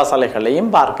உயிரி பசலைகளையும்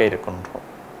பார்க்க இருக்கின்றோம்.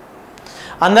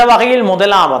 அந்த வகையில்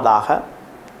முதலாவதாக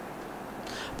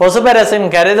பொசுபரசின்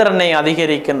கரைதிறனை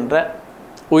அதிகரிக்கின்ற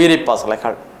உயிரி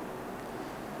பசலைகள்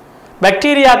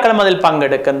பாக்டீரியாக்களும் அதில்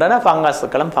பங்கெடுக்கின்றன,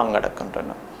 ஃபங்கஸுகளும்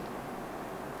பங்கெடுக்கின்றன.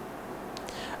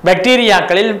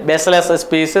 பாக்டீரியாக்களில் பேசிலஸ்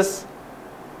ஸ்பீசிஸ்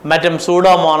மற்றும்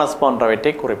சூடோமோனஸ்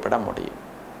போன்றவற்றை குறிப்பிட முடியும்.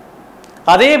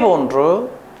 அதே போன்று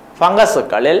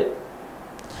ஃபங்கஸுகளில்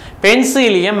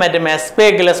பென்சிலியம் மற்றும்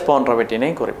எஸ்பேகுலஸ்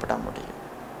போன்றவற்றினை குறிப்பிட முடியும்.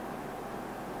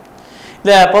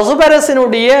 இந்த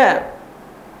பொசுபரஸினுடைய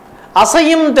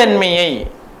அசையும் தன்மையை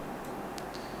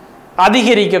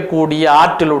அதிகரிக்கக்கூடிய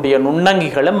ஆற்றலுடைய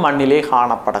நுண்ணங்கிகளும் மண்ணிலே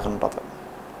காணப்படுகின்றது.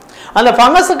 அந்த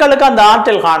ஃபங்கஸுகளுக்கு அந்த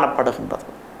ஆற்றல் காணப்படுகின்றது.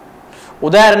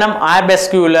 உதாரணம்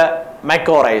ஆபெஸ்குலர்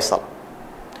மைக்கோரைசல்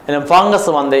எனும் ஃபங்கஸ்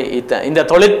வந்து இந்த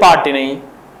தொழிற்பாட்டினை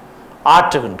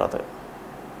ஆற்றுகின்றது.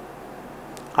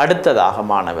 அடுத்ததாக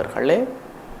மாணவர்களே,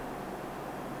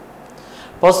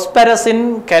 பொஸ்பரஸின்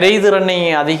கரைதிறனை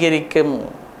அதிகரிக்கும்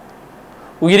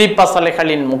உயிரி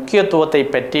பசலைகளின் முக்கியத்துவத்தை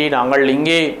பற்றி நாங்கள்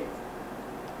இங்கே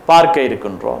பார்க்க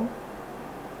இருக்கின்றோம்.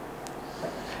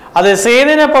 அது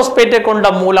சேதின பொஸ்பேட்டை கொண்ட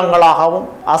மூலங்களாகவும்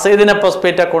அசேதின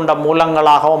பொஸ்பேட்டை கொண்ட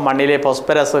மூலங்களாகவும் மண்ணிலே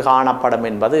பொஸ்பரஸ் காணப்படும்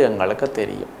என்பது எங்களுக்கு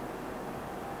தெரியும்.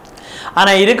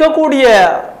 ஆனால் இருக்கக்கூடிய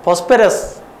பொஸ்பரஸ்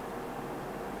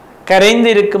கரைந்து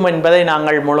இருக்கும் என்பதை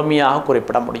நாங்கள் முழுமையாக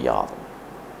குறிப்பிட முடியாது.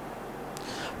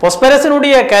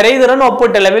 பொஸ்பரஸினுடைய கரைதிறன்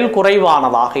ஒப்பீட்டளவில்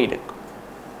குறைவானதாக இருக்கும்.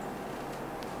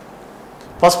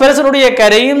 பொஸ்பரஸினுடைய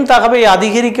கரையும் தகவை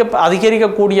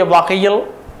அதிகரிக்கக்கூடிய வகையில்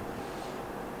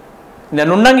இந்த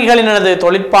நுண்ணங்கிகளினது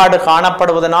தொழிற்பாடு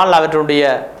காணப்படுவதனால் அவற்றுடைய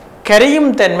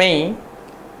கரையும் தன்மை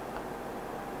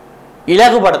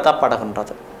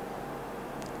இலகுபடுத்தப்படுகின்றது.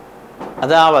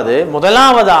 அதாவது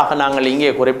முதலாவதாக நாங்கள்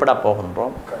இங்கே குறிப்பிட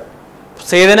போகின்றோம்,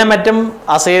 சேதன மற்றும்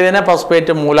அசேதன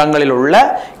பொஸ்பேட் மூலங்களில் உள்ள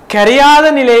கரையாத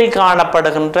நிலையில்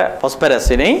காணப்படுகின்ற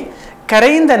பொஸ்பரஸினை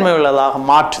கரையுந்தன்மை உள்ளதாக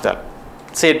மாற்றுதல்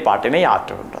செயற்பாட்டினை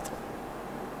ஆற்றுகின்றது.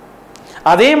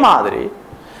 அதே மாதிரி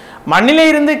மண்ணிலே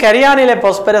இருந்து கரையா நிலை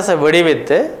பொஸ்பரஸை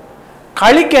விடுவித்து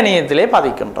களிக்கணியத்திலே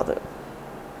பதிக்கின்றது.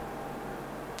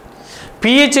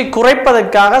 pH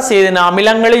குறைப்பதற்காக சேதின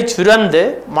அமிலங்களை சுரந்து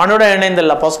மண்ணுடன்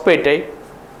இணைந்துள்ள பொஸ்பேட்டை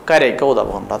கரைக்க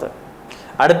உதவுகின்றது.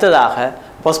 அடுத்ததாக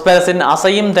பொஸ்பரஸின்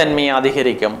அசையும் தன்மையை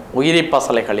அதிகரிக்கும் உயிரி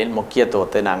பசலைகளின்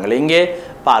முக்கியத்துவத்தை நாங்கள் இங்கே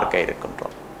பார்க்க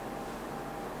இருக்கின்றோம்.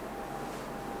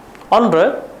 ஒன்று,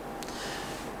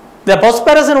 இந்த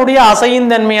பொஸ்பரஸினுடைய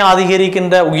அசையும் தன்மையை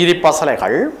அதிகரிக்கின்ற உயிரி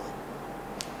பசலைகள்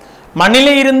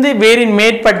மண்ணிலே இருந்து வேரின்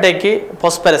மேற்பட்டைக்கு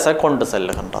பொஸ்பரஸை கொண்டு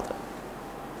செல்லுகின்றது.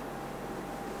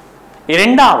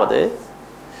 இரண்டாவது,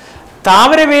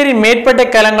 தாவர வேரின் மேற்பட்ட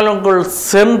கலங்களுக்குள்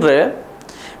சென்று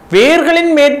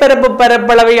வேர்களின் மேற்பரப்பு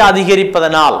பரப்பளவை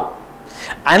அதிகரிப்பதனால்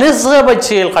அனுசேபச்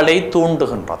செயல்களை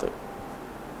தூண்டுகின்றது.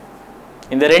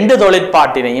 இந்த ரெண்டு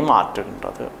தொழிற்பாட்டினையும்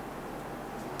ஆற்றுகின்றது.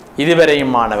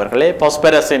 இதுவரையும் மாணவர்களே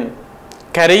பொஸ்பரஸின்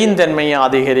கரையின் தன்மையை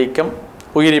அதிகரிக்கும்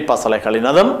உயிரி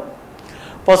பசலைகளினதும்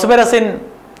பொஸ்பரஸின்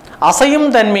அசையும்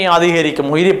தன்மையை அதிகரிக்கும்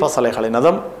உயிரி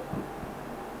பசலைகளினதும்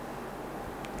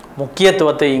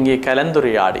முக்கியத்துவத்தை இங்கே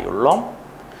கலந்துரையாடியுள்ளோம்.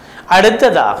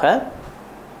 அடுத்ததாக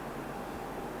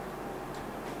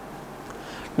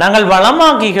நாங்கள்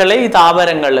வளமாக்கிகளை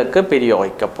தாவரங்களுக்கு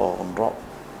பிரயோகிக்கப் போகின்றோம்.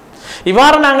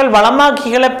 இவ்வாறு நாங்கள்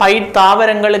வளமாக்கிகளை பயிர்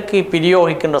தாவரங்களுக்கு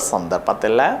பிரயோகிக்கின்ற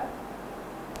சந்தர்ப்பத்தில்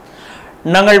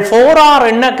நாங்கள் 4R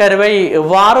எண்ண கருவை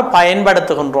எவ்வாறு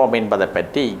பயன்படுத்துகின்றோம் என்பதை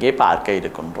பற்றி இங்கே பார்க்க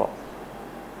இருக்கின்றோம்.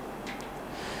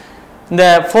 இந்த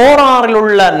 4Rல்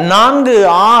உள்ள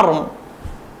 4Rம்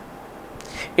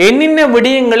என்னென்ன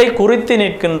விடயங்களை குறித்து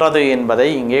நிற்கின்றது என்பதை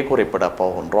இங்கே குறிப்பிட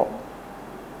போகின்றோம்.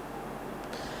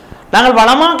 நாங்கள்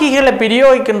வளமாக்கிகளை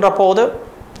பிரயோகிக்கின்ற போது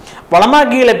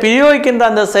வளமாக்கிகளை பிரயோகிக்கின்ற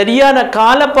அந்த சரியான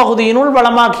காலப்பகுதியினுள்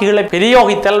வளமாக்கிகளை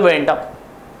பிரயோகித்தல் வேண்டும்.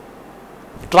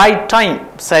 ரைட் டைம்,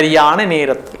 சரியான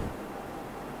நேரத்தில்.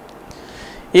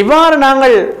 இவ்வாறு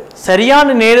நாங்கள்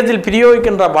சரியான நேரத்தில்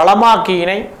பிரயோகிக்கின்ற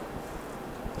வளமாக்கியினை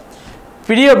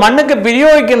மண்ணுக்கு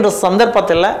பிரயோகிக்கின்ற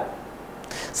சந்தர்ப்பத்தில்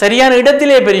சரியான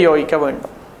இடத்திலே பிரயோகிக்க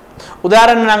வேண்டும்.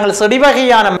 உதாரணம், நாங்கள் செடி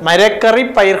வகையான மரக்கறி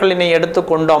பயிர்களினை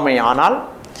எடுத்துக்கொண்டோமே ஆனால்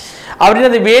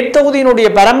அவரது வேர்த்தொகுதியினுடைய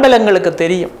பரம்பலங்களுக்கு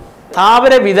தெரியும்,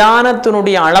 தாவர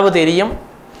விதானத்தினுடைய அளவு தெரியும்.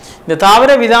 இந்த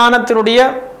தாவர விதானத்தினுடைய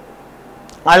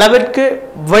அளவிற்கு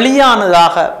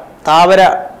வெளியானதாக தாவர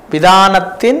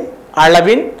விதானத்தின்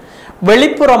அளவின்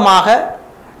வெளிப்புறமாக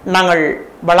நாங்கள்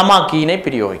வளமாக்கியினை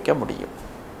பிரயோகிக்க முடியும்.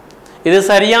 இது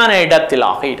சரியான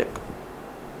இடத்திலாக இருக்கும்.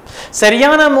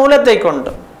 சரியான மூலத்தை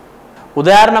கொண்டு,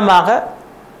 உதாரணமாக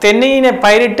தென்னையினை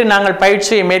பயிரிட்டு நாங்கள்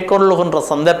பயிற்சியை மேற்கொள்ளுகின்ற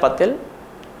சந்தர்ப்பத்தில்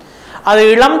அது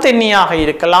இளம் தென்னியாக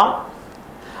இருக்கலாம்,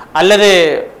 அல்லது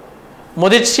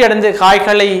முதிர்ச்சி அடைந்து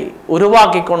காய்களை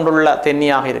உருவாக்கி கொண்டுள்ள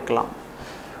தென்னியாக இருக்கலாம்.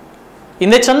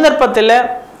 இந்த சந்தர்ப்பத்தில்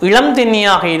இளம்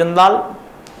தென்னியாக இருந்தால்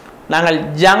நாங்கள்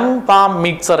யங் பாம்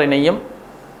மிக்சரினையும்,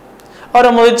 ஒரு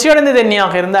முதிர்ச்சி அடைந்த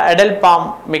தென்னியாக இருந்த அடல் பாம்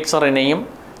மிக்சரினையும்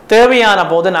தேவையான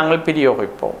போது நாங்கள்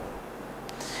பிரயோகிப்போம்.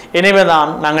 எனவேதான்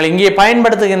நாங்கள் இங்கே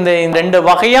பயன்படுத்துகின்ற இந்த 2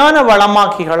 வகையான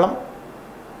வளமாக்கிகளும்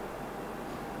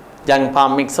ஜங்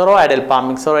பாம் மிக்சரோ அடல் பாம்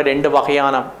மிக்சரோ 2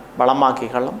 வகையான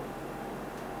வளமாக்கிகளும்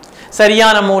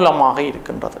சரியான மூலமாக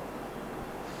இருக்கின்றது.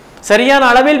 சரியான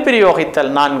அளவில்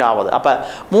பிரயோகித்தல் 4வது. அப்ப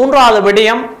 3வது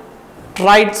விடயம்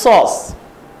ரைட் சோர்ஸ்.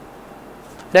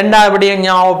 2வது விடயம்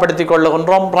ஞாபகப்படுத்திக்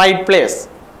கொள்ளுகின்றோம் ரைட் பிளேஸ்.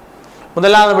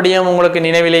 1வது விடயம் உங்களுக்கு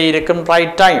நினைவிலே இருக்கும்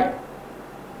ரைட் டைம்.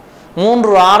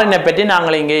 3 ஆறினை பற்றி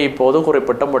நாங்கள் இங்கே இப்போது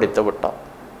குறிப்பிட்டு முடித்து விட்டோம்.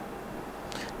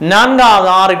 4வது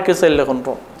ஆறுக்கு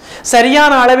செல்லுகின்றோம்.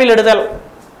 சரியான அளவில் இடுதல்.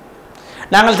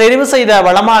 நாங்கள் தெரிவு செய்த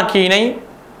வளமாக்கியினை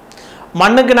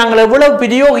மண்ணுக்கு நாங்கள் எவ்வளவு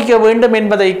பிரயோகிக்க வேண்டும்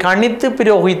என்பதை கணித்து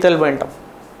பிரயோகித்தல் வேண்டும்.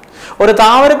 ஒரு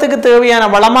தாவரத்துக்கு தேவையான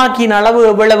வளமாக்கியின் அளவு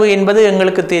எவ்வளவு என்பது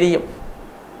எங்களுக்கு தெரியும்.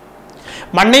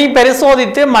 மண்ணை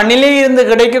பரிசோதித்து மண்ணிலே இருந்து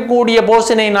கிடைக்கக்கூடிய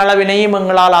போஷணையின் அளவினையும்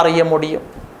எங்களால் அறிய முடியும்.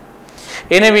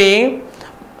 எனவே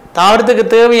தாவரத்துக்கு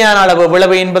தேவையான அளவு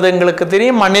எவ்வளவு என்பது எங்களுக்கு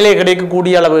தெரியும், மண்ணிலே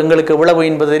கிடைக்கக்கூடிய அளவு எங்களுக்கு எவ்வளவு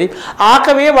என்பது தெரியும்.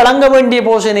 ஆகவே வழங்க வேண்டிய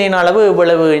போஷணையின் அளவு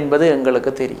எவ்வளவு என்பது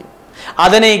எங்களுக்கு தெரியும்.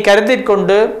 அதனை கருத்தில்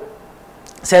கொண்டு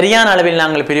சரியான அளவில்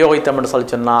நாங்கள் பிரயோகித்தோம் என்று சொல்லி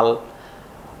சொன்னால்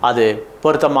அது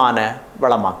பொருத்தமான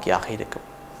வளமாக்கியாக இருக்கும்.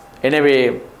 எனவே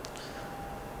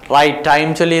ரைட்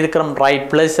டைம் சொல்லி இருக்கிறோம், ரைட்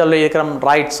பிளேஸ் சொல்லி இருக்கிறோம்,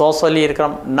 ரைட் சோர்ஸ் சொல்லி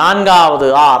இருக்கிறோம். 4வது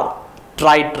ஆர்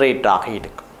ரைட் ரேட்டாக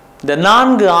இருக்கும். இந்த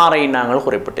 4 ஆரை நாங்கள்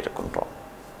குறிப்பிட்டிருக்கின்றோம்.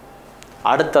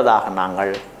 அடுத்ததாக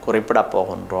நாங்கள் குறிப்பிட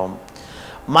போகின்றோம்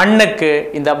மண்ணுக்கு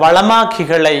இந்த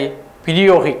வளமாக்கிகளை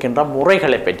பிரயோகிக்கின்ற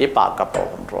முறைகளை பற்றி பார்க்க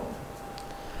போகின்றோம்.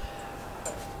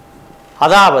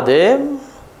 அதாவது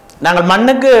நாங்கள்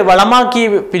மண்ணுக்கு வளமாக்கி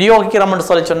பிரயோகிக்கிறோம் என்று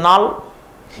சொல்லி சொன்னால்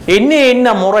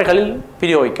என்ன முறைகளில்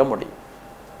பிரயோகிக்க முடியும்?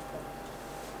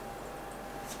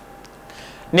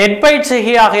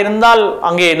 நெற்பயிற்சியாக இருந்தால்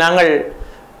அங்கே நாங்கள்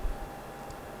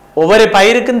ஒவ்வொரு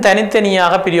பயிருக்கும்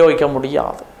தனித்தனியாக பிரயோகிக்க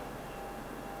முடியாது.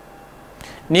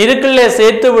 நீருக்குள்ளே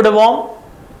சேர்த்து விடுவோம்,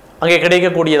 அங்கே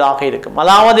கிடைக்கக்கூடியதாக இருக்கும்.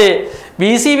 அதாவது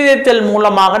வீசி விதைத்தல்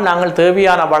மூலமாக நாங்கள்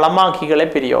தேவையான வளமாக்கிகளை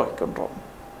பிரயோகிக்கின்றோம்.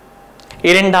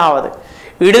 2வது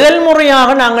இடுதல் முறையாக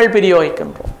நாங்கள்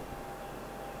பிரயோகிக்கின்றோம்.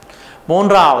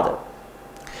 3வது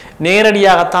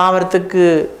நேரடியாக தாவரத்துக்கு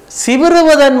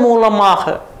சிவிறுவதன் மூலமாக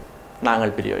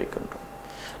நாங்கள் பிரயோகிக்கின்றோம்.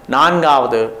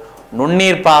 4வது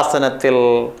நுண்ணீர் பாசனத்தில்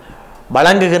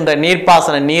வழங்குகின்ற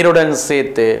நீர்ப்பாசன நீருடன்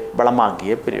சேர்த்து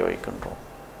வளமாக்கியை பிரயோகிக்கின்றோம்.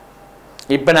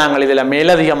 இப்போ நாங்கள் இதில்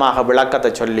மேலதிகமாக விளக்கத்தை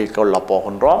சொல்லி கொள்ள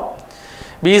போகின்றோம்.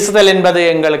 வீசுதல் என்பது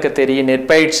எங்களுக்கு தெரியும்.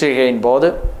 நெற்பயிற்சிகையின் போது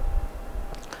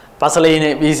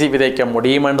பசலையினை வீசி விதைக்க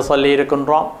முடியும் என்று சொல்லி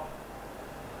இருக்கின்றோம்.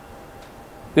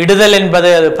 இடுதல் என்பது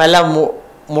அது பல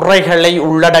முறைகளை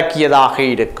உள்ளடக்கியதாக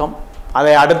இருக்கும்.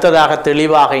 அதை அடுத்ததாக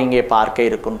தெளிவாக இங்கே பார்க்க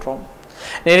இருக்கின்றோம்.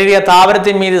 நிறைய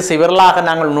தாவரத்தின் மீது சிவிரலாக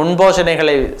நாங்கள்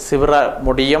நுண்போஷணைகளை சிவிர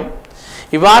முடியும்.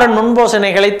 இவ்வாறு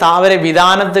நுண்போஷணைகளை தாவர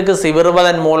விதானத்துக்கு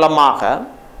சிவிறுவதன் மூலமாக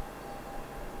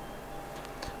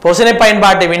போஷணை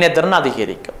பயன்பாட்டு வினைத்திறன்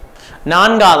அதிகரிக்கும்.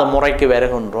 4வது முறைக்கு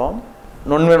வருகின்றோம்.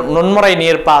 நுண்முறை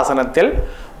நீர்ப்பாசனத்தில்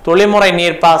துளிமுறை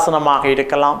நீர்ப்பாசனமாக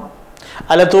இருக்கலாம்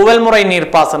அல்லது தூவல் முறை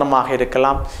நீர்ப்பாசனமாக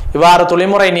இருக்கலாம். இவ்வாறு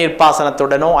துளிமுறை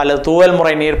நீர்ப்பாசனத்துடனோ அல்லது தூவல்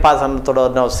முறை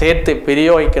நீர்ப்பாசனத்துடனோ சேர்த்து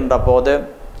பிரயோகிக்கின்ற போது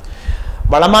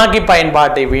வளமாக்கி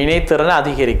பயன்பாட்டை வினைத்திறன்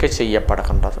அதிகரிக்க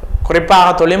செய்யப்படுகின்றது. குறிப்பாக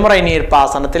தொழில்முறை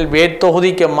நீர்ப்பாசனத்தில்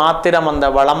வேர்த்தொகுதிக்கு மாத்திரம் அந்த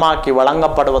வளமாக்கி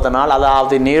வழங்கப்படுவதனால்,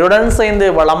 அதாவது நீருடன் சேர்ந்து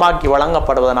வளமாக்கி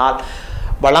வழங்கப்படுவதனால்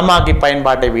வளமாக்கி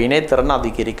பயன்பாட்டை வினைத்திறன்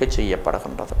அதிகரிக்க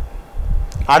செய்யப்படுகின்றது.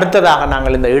 அடுத்ததாக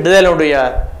நாங்கள் இந்த இடுதலுடைய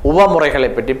உபமுறைகளை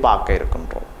பற்றி பார்க்க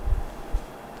இருக்கின்றோம்.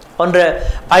 ஒன்று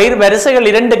பயிர் வரிசைகள்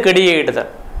 2க்கு இடையே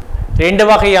இடுதல். 2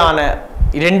 வகையான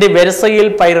 2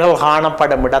 வரிசையில் பயிர்கள்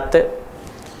காணப்படும் இடத்து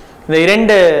இந்த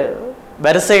 2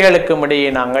 வரிசைகளுக்கும் இடையே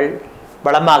நாங்கள்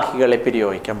வளமாக்கிகளை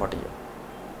பிரயோகிக்க முடியும்.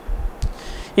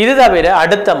 இது தவிர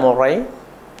அடுத்த முறை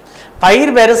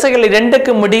பயிர் வரிசைகள்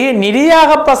 2க்கும் இடையே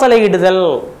நிதியாக பசலை இடுதல்.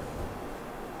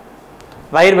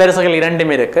 பயிர் வரிசைகள்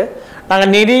 2ம் இருக்கு,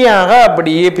 நாங்கள் நிதியாக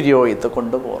அப்படியே பிரயோகித்து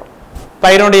கொண்டு போகிறோம்.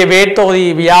 பயிரினுடைய வேர்த்தொகுதி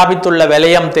வியாபித்துள்ள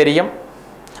விலையம் தெரியும்.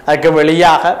 அதுக்கு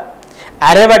வெளியாக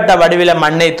அரைவட்ட வடிவில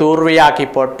மண்ணை தூர்வையாக்கி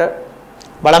போட்டு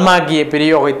வளமாக்கியை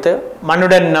பிரயோகித்து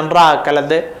மண்ணுடன் நன்றாக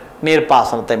கலந்து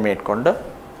நீர்ப்பாசனத்தை மேற்கொண்டு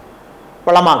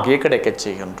வளமாக்கியை கிடைக்க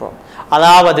செய்கின்றோம்.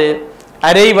 அதாவது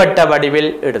அரைவட்ட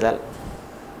வடிவில் இடுதல்.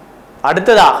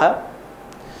 அடுத்ததாக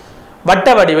வட்ட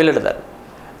வடிவில் இடுதல்.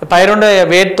 பயிரினுடைய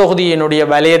வேர்த்தொகுதியினுடைய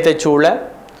வலயத்தை சூழ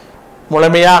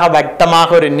முழுமையாக வட்டமாக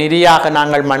ஒரு நெறியாக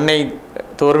நாங்கள் மண்ணை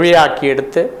துர்வியாக்கி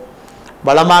எடுத்து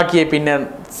வளமாக்கிய பின்னர்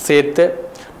சேர்த்து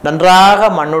நன்றாக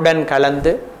மண்ணுடன்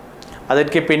கலந்து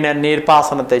அதற்கு பின்னர்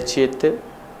நீர்ப்பாசனத்தை சேர்த்து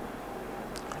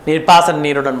நீர்ப்பாசன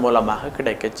நீருடன் மூலமாக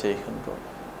கிடைக்க செய்கின்றோம்.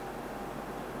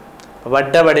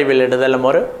 வட்ட வடிவில் இடுதலும்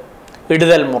ஒரு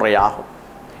இடுதல் முறையாகும்.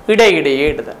 இடையிடையே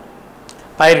இடுதல்.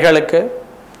 பயிர்களுக்கு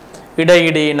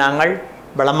இடையிடையே நாங்கள்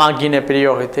வளமாக்கினை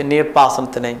பிரயோகித்து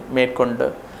நீர்ப்பாசனத்தினை மேற்கொண்டு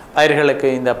பயிர்களுக்கு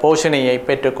இந்த போஷணையை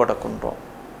பெற்றுக் கொடுக்கின்றோம்.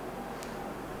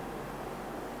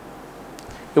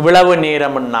 இவ்வளவு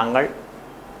நேரம் நாங்கள்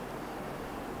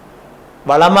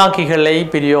வளமாக்கிகளை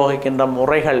பிரயோகிக்கின்ற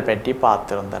முறைகள் பற்றி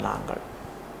பார்த்திருந்த நாங்கள்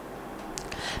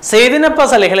சேதன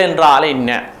பசலைகள் என்றால்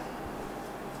என்ன?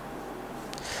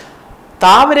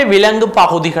 தாவர விலங்கு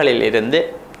பகுதிகளில் இருந்து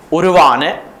உருவான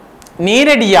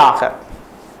நேரடியாக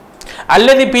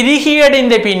அல்லது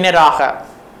பிரிகியடைந்த பின்னராக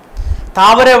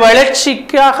தாவர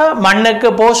வளர்ச்சிக்காக மண்ணுக்கு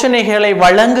போஷணைகளை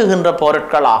வழங்குகின்ற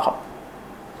பொருட்களாகும்.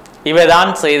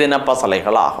 இவைதான் சேதன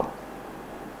பசலைகள் ஆகும்.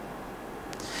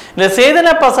 இந்த சேதன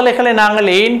பசலைகளை நாங்கள்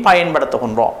ஏன்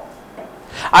பயன்படுத்துகின்றோம்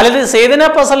அல்லது சேதன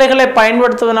பசலைகளை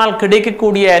பயன்படுத்துவதனால்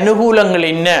கிடைக்கக்கூடிய அனுகூலங்கள்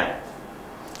என்ன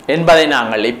என்பதை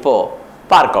நாங்கள் இப்போ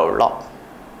பார்க்க உள்ளோம்.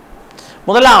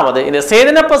 முதலாவது, இந்த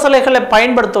சேதன பசலைகளை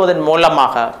பயன்படுத்துவதன்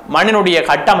மூலமாக மண்ணினுடைய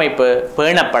கட்டமைப்பு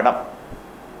பேணப்படும்.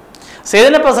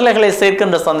 சேதன பசலைகளை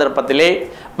சேர்க்கின்ற சந்தர்ப்பத்திலே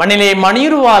மண்ணிலே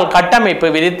மணியுருவால் கட்டமைப்பு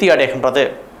விருத்தி அடைகின்றது.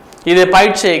 இது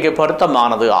பயிற்சிக்கு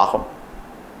பொருத்தமானது ஆகும்.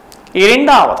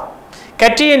 இரண்டாவது,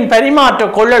 கற்றியின் பரிமாற்ற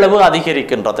கொள்ளளவு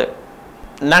அதிகரிக்கின்றது.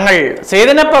 நாங்கள்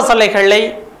சேதன பசலைகளை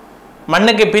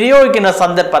மண்ணுக்கு பிரயோகிக்கின்ற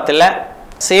சந்தர்ப்பத்தில்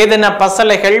சேதன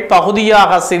பசலைகள்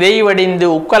பகுதியாக சிதைவடைந்து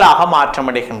உக்கலாக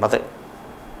மாற்றமடைகின்றது.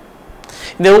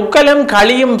 இந்த உக்கலும்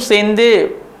களியும் சேர்ந்து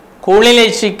குளிநிலை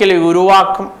சிக்கலை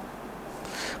உருவாக்கும்.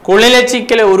 குளிநிலை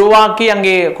சிக்கலை உருவாக்கி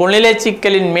அங்கே குளிநிலை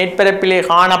சிக்கலின் மேற்பரப்பிலே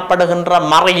காணப்படுகின்ற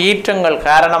மர ஈற்றங்கள்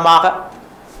காரணமாக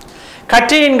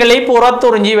கற்றியன்களை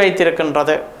புறத்துறிஞ்சி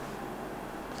வைத்திருக்கின்றது.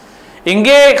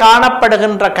 இங்கே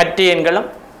காணப்படுகின்ற கற்றியன்களும்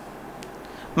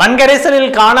மண்கரைசலில்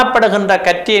காணப்படுகின்ற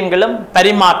கற்றியன்களும்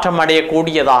பரிமாற்றம்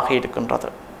அடையக்கூடியதாக இருக்கின்றது.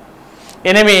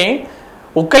 எனவே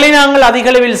உக்களை நாங்கள்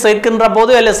அதிகளவில் சேர்க்கின்ற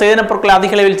போது அல்லது சேதன பொருட்களை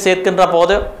அதிகளவில் சேர்க்கின்ற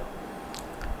போது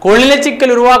குளிநிலை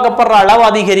சிக்கல் உருவாக்கப்படுற அளவு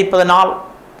அதிகரிப்பதனால்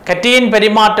கற்றியின்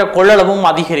பரிமாற்ற கொள்ளளவும்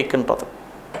அதிகரிக்கின்றது.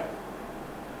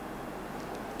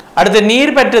 அடுத்து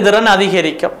நீர் பெற்றுதிறன்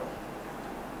அதிகரிக்கும்.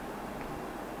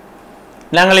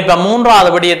 நாங்கள் இப்போ மூன்றாவது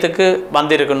விடயத்துக்கு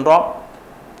வந்திருக்கின்றோம்.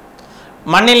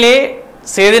 மண்ணிலே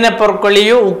சேதன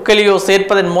பொருட்களையோ உக்களையோ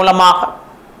சேர்ப்பதன் மூலமாக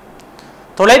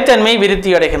துளைத்தன்மை விருத்தி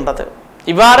அடைகின்றது.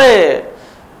 இவ்வாறு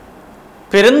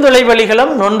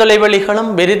பெருந்துளைவெளிகளும் நுண்துளைவெளிகளும்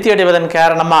விருத்தி அடைவதன்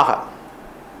காரணமாக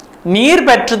நீர்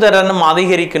பெற்றுதிறனும்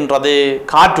அதிகரிக்கின்றது,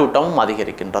 காற்றூட்டமும்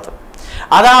அதிகரிக்கின்றது.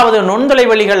 அதாவது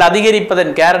நுண்துளைவெளிகள்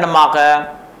அதிகரிப்பதன் காரணமாக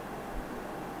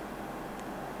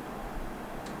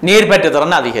நீர்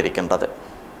பெற்றுதிறன் அதிகரிக்கின்றது.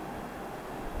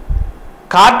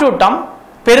 காற்றூட்டம்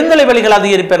பெருந்துளைவெளிகள்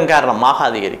அதிகரிப்பதன் காரணமாக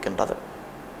அதிகரிக்கின்றது.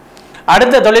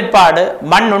 அடுத்த தொழிற்பாடு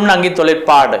மண் நுண்ணங்கி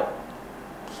தொழிற்பாடு.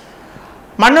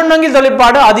 மண்ணுண்ணங்கி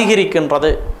தொழிற்பாடு அதிகரிக்கின்றது.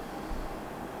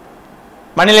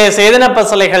 மண்ணிலே சேதன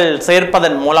பசலைகள்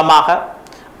சேர்ப்பதன் மூலமாக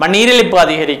மண்ணீரழிப்பு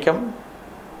அதிகரிக்கும்,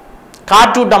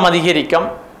 காற்றூட்டம் அதிகரிக்கும்,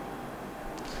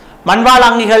 மண்வாழ்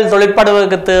அங்கிகள்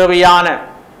தொழிற்படுவதற்கு தேவையான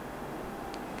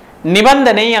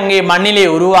நிபந்தனை அங்கே மண்ணிலே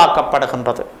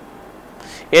உருவாக்கப்படுகின்றது.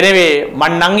 எனவே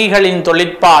மண்ணங்கிகளின்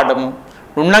தொழிற்பாடும்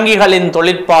நுண்ணங்கிகளின்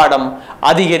தொழிற்பாடும்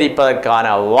அதிகரிப்பதற்கான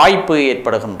வாய்ப்பு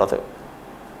ஏற்படுகின்றது.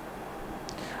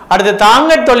 அடுத்து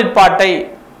தாங்கற் தொழிற்பாட்டை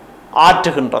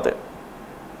ஆற்றுகின்றது.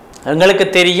 எங்களுக்கு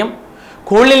தெரியும்,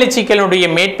 கூழ்நிலை சிக்கலினுடைய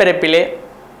மேற்பரப்பிலே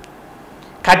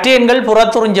கற்றியன்கள்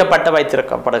புறத்துறிஞ்சப்பட்டு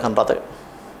வைத்திருக்கப்படுகின்றது.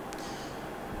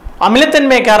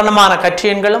 அமிலத்தன்மை காரணமான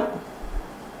கற்றியன்களும்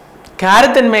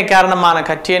காரத்தன்மை காரணமான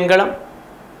கற்றியன்களும்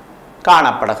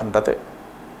காணப்படுகின்றது.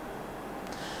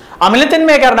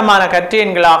 அமிலத்தன்மை காரணமான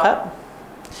கற்றியன்களாக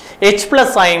H+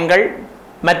 அயன்கள்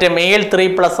மற்றும்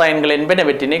Al3+ அயன்கள்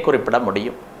என்பனவற்றினை குறிப்பிட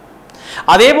முடியும்.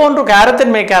 அதேபோன்று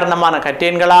காரத்தன்மை காரணமான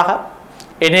கற்றியன்களாக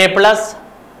Na+,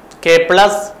 K+,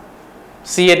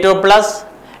 Ca2+,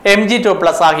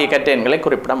 Mg2+ ஆகிய கற்றியன்களை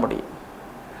குறிப்பிட முடியும்.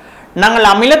 நாங்கள்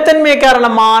அமிலத்தன்மை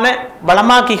காரணமான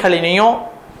வளமாக்கிகளினையோ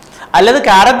அல்லது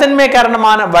காரத்தன்மை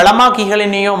காரணமான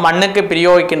வளமாக்கிகளினையோ மண்ணுக்கு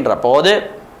பிரயோகிக்கின்ற போது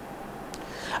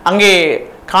அங்கே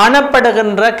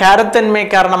காணப்படுகின்ற காரத்தன்மை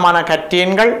காரணமான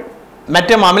கற்றியன்கள்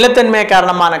மற்றும் அமிலத்தன்மை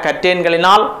காரணமான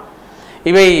கற்றியன்களினால்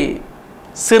இவை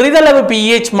சிறிதளவு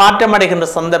pH மாற்றமடைகின்ற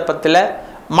சந்தர்ப்பத்தில்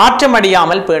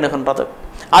மாற்றமடையாமல் பேணுகின்றது.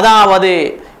 அதாவது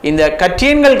இந்த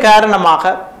கற்றியன்கள்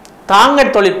காரணமாக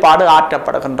தாங்கற் தொழிற்பாடு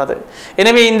ஆற்றப்படுகின்றது.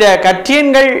 எனவே இந்த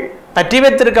கற்றியன்கள் பற்றி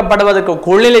வைத்திருக்கப்படுவதற்கு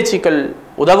கூழ்நிலை சிக்கல்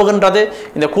உதவுகின்றது.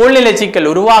 இந்த கூழ்நிலை சிக்கல்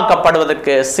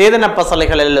உருவாக்கப்படுவதற்கு சேதன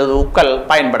பசலைகள் அல்லது உக்கல்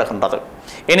பயன்படுகின்றது.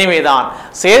 எனவேதான்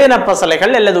சேதன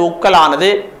பசலைகள் அல்லது உக்கலானது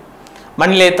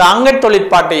மண்ணிலே தாங்கற்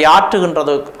தொழிற்பாட்டை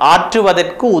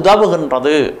ஆற்றுவதற்கு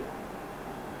உதவுகின்றது.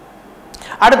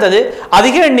 அடுத்தது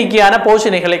அதிக எண்ணிக்கையான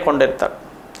போஷணைகளை கொண்டிருத்தல்.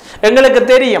 எங்களுக்கு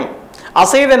தெரியும்,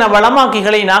 அசேதன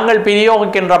வளமாக்கிகளை நாங்கள்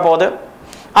பிரயோகிக்கின்ற போது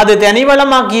அது தனி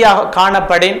வளமாக்கியாக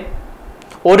காணப்படின்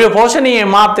ஒரு போஷணியை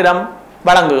மாத்திரம்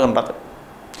வழங்குகின்றது.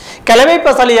 கலவை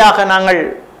பசலியாக நாங்கள்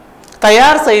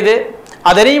தயார் செய்து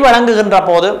அதனை வழங்குகின்ற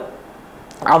போது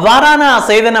அவ்வாறான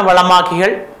சேதன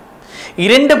வளமாக்கிகள்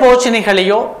 2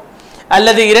 போஷணிகளையோ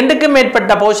அல்லது 2க்கும்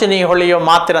மேற்பட்ட போஷணிகளையோ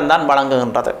மாத்திரம்தான்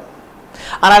வழங்குகின்றது.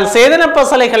 ஆனால் சேதன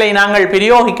பசலைகளை நாங்கள்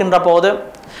பிரயோகிக்கின்ற போது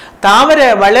தாவர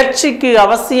வளர்ச்சிக்கு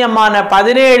அவசியமான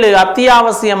 17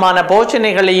 அத்தியாவசியமான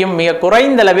போஷணைகளையும் மிக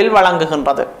குறைந்த அளவில்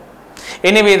வழங்குகின்றது.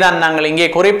 எனவேதான் நாங்கள் இங்கே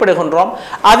குறிப்பிடுகின்றோம்,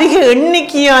 அதிக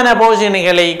எண்ணிக்கையான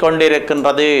போஷணைகளை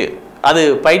கொண்டிருக்கின்றது. அது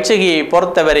பயிற்சியை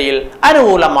பொறுத்தவரையில்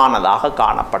அனுகூலமானதாக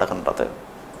காணப்படுகின்றது.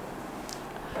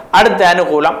 அடுத்த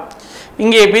அனுகூலம்,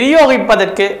 இங்கே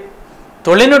பிரயோகிப்பதற்கு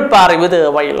தொழில்நுட்ப அறிவு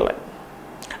தேவையில்லை.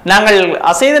 நாங்கள்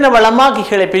அசேதன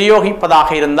வளமாக்கிகளை பிரயோகிப்பதாக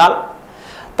இருந்தால்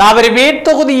தாவர வேர்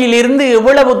தொகுதியில் இருந்து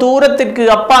எவ்வளவு தூரத்திற்கு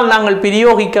அப்பால் நாங்கள்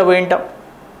பிரயோகிக்க வேண்டும்,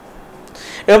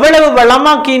 எவ்வளவு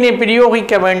வளமாக்கியினை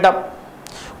பிரயோகிக்க வேண்டும்,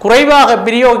 குறைவாக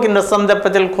பிரயோகிக்கின்ற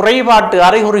சந்தர்ப்பத்தில் குறைபாட்டு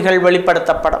அறிகுறிகள்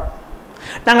வெளிப்படுத்தப்படும்.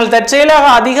 நாங்கள் தற்செயலாக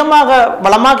அதிகமாக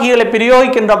வளமாக்கிகளை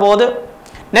பிரயோகிக்கின்ற போது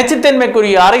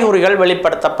நச்சுத்தன்மைக்குரிய அறிகுறிகள்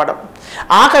வெளிப்படுத்தப்படும்.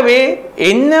 ஆகவே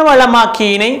என்ன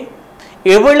வளமாக்கியினை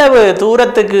எவ்வளவு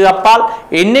தூரத்துக்கு அப்பால்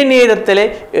என்ன நேரத்தில்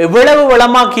எவ்வளவு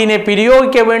வளமாக்கியினை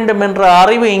பிரயோகிக்க வேண்டும் என்ற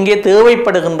அறிவு இங்கே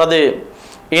தேவைப்படுகின்றது.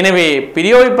 எனவே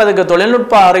பிரயோகிப்பதற்கு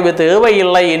தொழில்நுட்ப அறிவு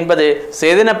தேவையில்லை என்பது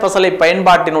சேதன பசலை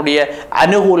பயன்பாட்டினுடைய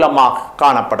அனுகூலமாக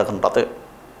காணப்படுகின்றது.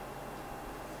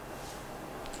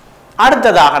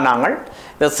 அடுத்ததாக நாங்கள்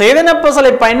இந்த சேதன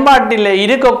பசலை பயன்பாட்டில்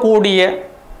இருக்கக்கூடிய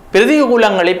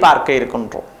பிரதிகூலங்களை பார்க்க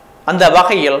இருக்கின்றோம். அந்த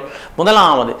வகையில்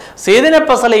முதலாவது, சேதன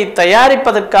பசலை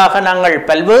தயாரிப்பதற்காக நாங்கள்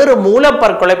பல்வேறு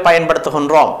மூலப்பொருட்களை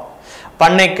பயன்படுத்துகின்றோம்.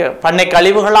 பண்ணை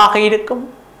கழிவுகளாக இருக்கும்,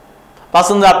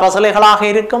 பசுந்தார் பசலைகளாக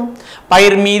இருக்கும்,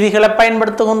 பயிர் மீதிகளை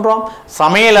பயன்படுத்துகின்றோம்,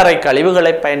 சமையலறை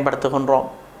கழிவுகளை பயன்படுத்துகின்றோம்.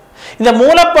 இந்த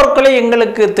மூலப்பொருட்களை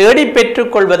எங்களுக்கு தேடி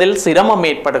பெற்றுக்கொள்வதில் சிரமம்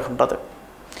ஏற்படுகின்றது.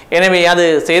 எனவே அது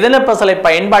சேதன பசலை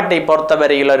பயன்பாட்டை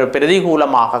பொறுத்தவரையில் ஒரு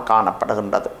பிரதிகூலமாக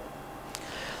காணப்படுகின்றது.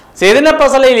 சேதன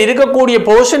பசலையில் இருக்கக்கூடிய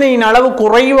போஷணையின் அளவு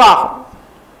குறைவாகும்.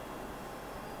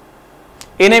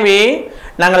 எனவே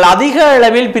நாங்கள் அதிக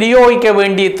அளவில் பிரயோகிக்க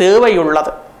வேண்டிய தேவை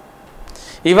உள்ளது.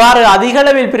 இவ்வாறு அதிக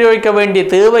அளவில் பிரயோகிக்க வேண்டிய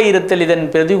தேவை இருத்தல் இதன்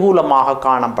பிரதிகூலமாக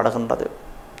காணப்படுகின்றது.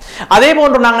 அதே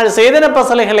போன்று நாங்கள் சேதன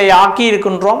பசலைகளை ஆக்கி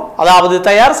இருக்கின்றோம், அதாவது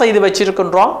தயார் செய்து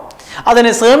வச்சிருக்கின்றோம்,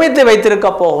 அதனை சேமித்து வைத்திருக்க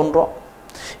போகின்றோம்.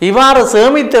 இவ்வாறு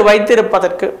சேமித்து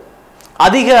வைத்திருப்பதற்கு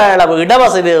அதிக அளவு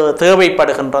இடவசதி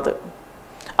தேவைப்படுகின்றது.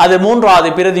 அது மூன்றாவது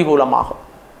பிரதிகூலமாகும்.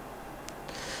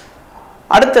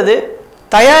 அடுத்தது,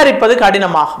 தயாரிப்பது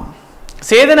கடினமாகும்.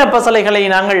 சேதன பசலைகளை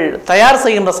நாங்கள் தயார்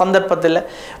செய்கின்ற சந்தர்ப்பத்தில்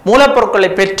மூலப்பொருட்களை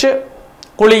பெற்று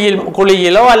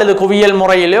குழியிலோ அல்லது குவியல்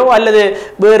முறையிலோ அல்லது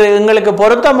வேறு எங்களுக்கு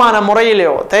பொருத்தமான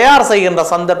முறையிலோ தயார் செய்கின்ற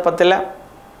சந்தர்ப்பத்தில்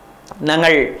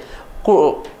நாங்கள்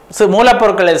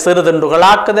மூலப்பொருட்களை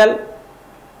சிறுதுண்டுகளாக்குதல்,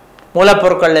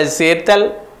 மூலப்பொருட்களை சேர்த்தல்,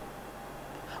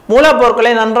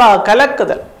 மூலப்பொருட்களை நன்றாக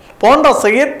கலக்குதல் போன்ற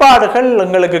செயற்பாடுகள்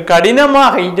எங்களுக்கு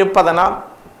கடினமாக இருப்பதனால்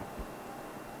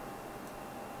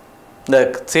இந்த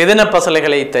சேதன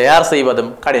பசலைகளை தயார் செய்வதும்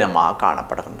கடினமாக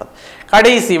காணப்படுகின்றது.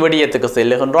 கடைசி விடயத்துக்கு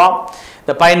செல்லுகின்றோம்.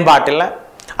 இந்த பயன்பாட்டில்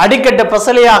அடிக்கட்ட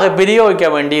பசலையாக பிரயோகிக்க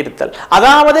வேண்டியிருத்தல்,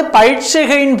 அதாவது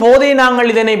பயிற்சிகையின் போதே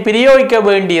நாங்கள் இதனை பிரயோகிக்க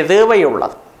வேண்டிய தேவை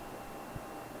உள்ளது.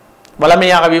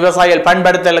 வளமையாக விவசாயிகள்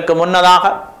பயன்படுத்தலுக்கு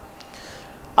முன்னதாக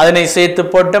அதனை சேர்த்து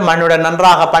போட்டு மண்ணுடன்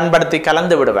நன்றாக பயன்படுத்தி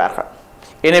கலந்து விடுவார்கள்.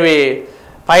 எனவே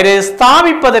பயிரை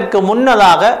ஸ்தாபிப்பதற்கு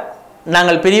முன்னதாக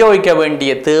நாங்கள் பிரயோகிக்க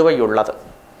வேண்டிய தேவை உள்ளது.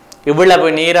 இவ்வளவு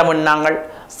நேரமும் நாங்கள்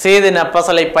சேதன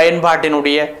பசலை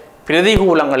பயன்பாட்டினுடைய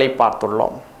பிரதிகூலங்களை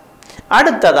பார்த்துள்ளோம்.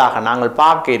 அடுத்ததாக நாங்கள்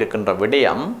பார்க்க இருக்கின்ற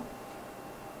விடயம்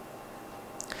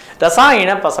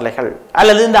ரசாயன பசலைகள்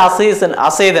அல்லது இந்த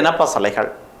அசேதன பசலைகள்.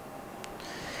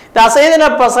 இந்த அசேதன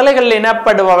பசலைகள்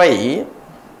எனப்படுபவை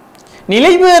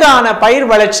நிலைவேறான பயிர்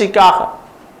வளர்ச்சிக்காக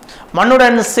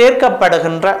மண்ணுடன்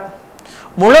சேர்க்கப்படுகின்ற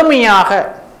முழுமையாக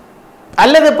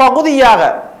அல்லது பகுதியாக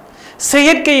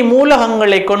செயற்கை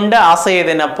மூலகங்களை கொண்ட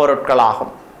அசேதன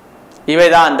பொருட்களாகும்.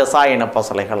 இவைதான் ரசாயன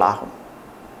பசலைகளாகும்.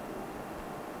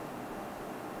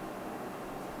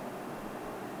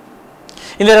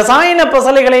 இந்த ரசாயன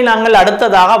பசலைகளை நாங்கள்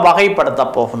அடுத்ததாக வகைப்படுத்த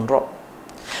போகின்றோம்.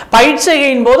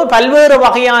 பயிற்சிகையின் போது பல்வேறு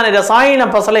வகையான ரசாயன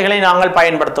பசலைகளை நாங்கள்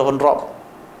பயன்படுத்துகின்றோம்.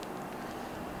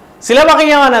 சில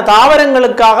வகையான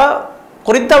தாவரங்களுக்காக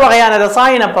குறித்த வகையான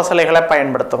ரசாயன பசலைகளை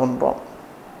பயன்படுத்துகின்றோம்.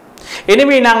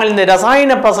 எனவே நாங்கள் இந்த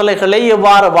ரசாயன பசலைகளை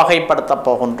எவ்வாறு வகைப்படுத்த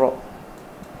போகின்றோம்?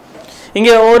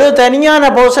 இங்கே ஒரு தனியான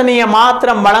போஷணையை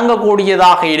மாத்திரம்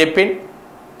வழங்கக்கூடியதாக இருப்பின்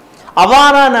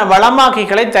அவ்வாறான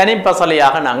வளமாக்கிகளை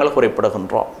தனிப்பசலையாக நாங்கள்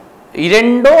குறிப்பிடுகின்றோம்.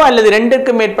 2 அல்லது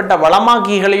 2க்கும் மேற்பட்ட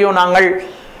வளமாக்கிகளையோ நாங்கள்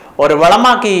ஒரு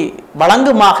வளமாக்கி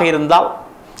வழங்குமாக இருந்தால்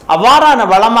அவ்வாறான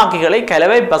வளமாக்கிகளை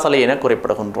கலவை பசலை என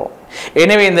குறிப்பிடுகின்றோம்.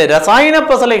 எனவே இந்த ரசாயன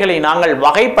பசலைகளை நாங்கள்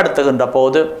வகைப்படுத்துகின்ற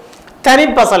போது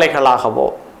தனிப்பசலைகளாகவோ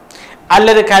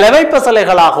அல்லது கலவை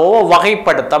பசலைகளாகவோ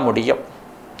வகைப்படுத்த முடியும்.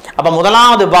 அப்ப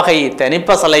முதலாவது வகை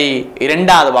தனிப்பசலை,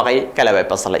 இரண்டாவது வகை கலவை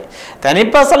பசலை.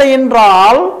 தனிப்பசலை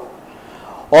என்றால்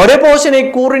ஒரு போஷனை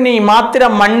கூறினை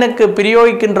மாத்திரம் மண்ணுக்கு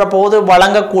பிரயோகிக்கின்ற போது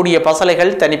வழங்கக்கூடிய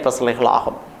பசலைகள் தனிப்பசலைகள்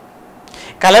ஆகும்.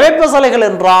 கலவை பசலைகள்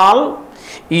என்றால்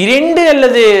 2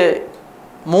 அல்லது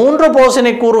 3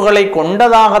 போஷனை கூறுகளை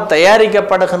கொண்டதாக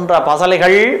தயாரிக்கப்படுகின்ற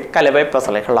பசலைகள் கலவை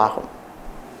பசலைகள் ஆகும்.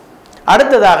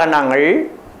 அடுத்ததாக நாங்கள்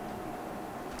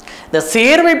இந்த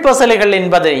சேர்வை பசலைகள்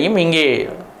என்பதையும் இங்கே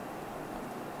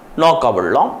நோக்க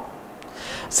உள்ளோம்.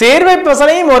 சேர்வை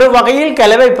பசலையும் ஒரு வகையில்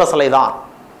கலவை பசலை தான்.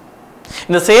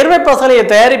 இந்த சேர்வை பசலையை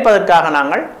தயாரிப்பதற்காக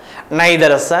நாங்கள்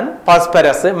நைதரசன்,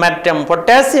 பாஸ்பரஸ் மற்றும்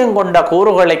பொட்டாசியம் கொண்ட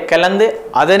கூறுகளை கலந்து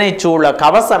அதனை சூழ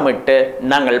கவசமிட்டு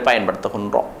நாங்கள்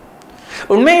பயன்படுத்துகின்றோம்.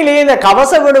 உண்மையிலேயே இந்த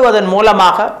கவசம் விடுவதன்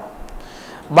மூலமாக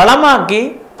பலமாக்கி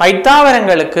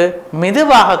பைத்தாவரங்களுக்கு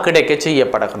மெதுவாக கிடைக்க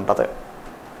செய்யப்படுகின்றது.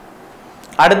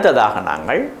 அடுத்ததாக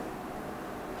நாங்கள்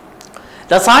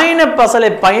ரசாயன பசலை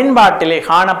பயன்பாட்டிலே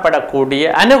காணப்படக்கூடிய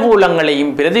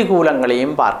அனுகூலங்களையும்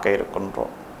பிரதிகூலங்களையும் பார்க்க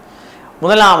இருக்கின்றோம்.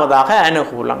 முதலாவதாக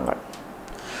அனுகூலங்கள்.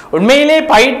 உண்மையிலே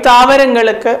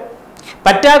பைத்தாவரங்களுக்கு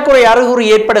பற்றாக்குறை அறிகுறி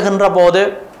ஏற்படுகின்ற போது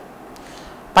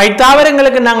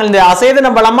பைத்தாவரங்களுக்கு நாங்கள் இந்த அசேதன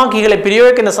பலமாக்கிகளை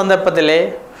பிரயோகிக்கின்ற சந்தர்ப்பத்திலே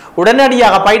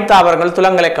உடனடியாக பைத்தாவரங்கள்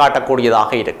துலங்களை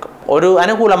காட்டக்கூடியதாக இருக்கும். ஒரு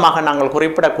அனுகூலமாக நாங்கள்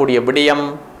குறிப்பிடக்கூடிய விடயம்,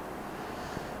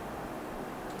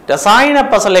 ரசாயன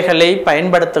பசலைகளை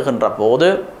பயன்படுத்துகின்ற போது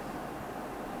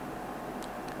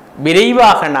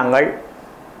விரைவாக நாங்கள்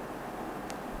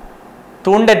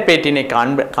தூண்டற்பேற்றினை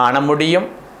காண முடியும்.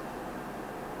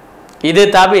 இது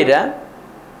தவிர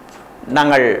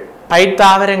நாங்கள்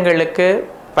பைத்தாவரங்களுக்கு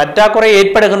பற்றாக்குறை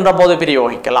ஏற்படுகின்ற போது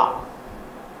பிரயோகிக்கலாம்.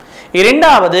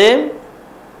 இரண்டாவது,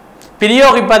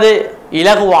 பிரயோகிப்பது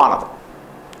இலகுவானது,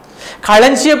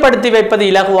 களஞ்சியப்படுத்தி வைப்பது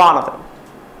இலகுவானது,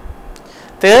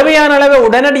 தேவையான அளவு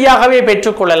உடனடியாகவே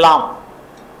பெற்றுக்கொள்ளலாம்.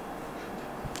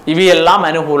 இவையெல்லாம்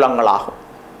அனுகூலங்களாகும்.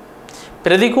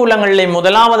 பிரதிகூலங்களிலே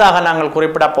முதலாவதாக நாங்கள்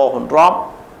குறிப்பிட போகின்றோம்.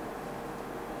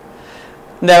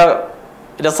 இந்த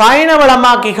ரசாயன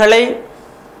வளமாக்கிகளை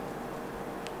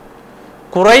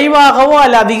குறைவாகவோ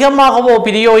அல்ல அதிகமாகவோ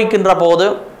பிரயோகிக்கின்ற போது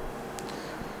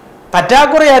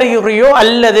பற்றாக்குறை அறிகுறியோ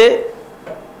அல்லது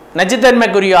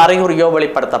நச்சுத்தன்மைக்குரிய அறிகுறியோ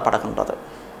வெளிப்படுத்தப்படுகின்றது.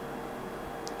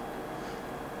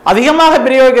 அதிகமாக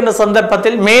பிரயோகிக்கின்ற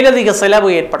சந்தர்ப்பத்தில் மேலதிக செலவு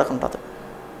ஏற்படுகின்றது.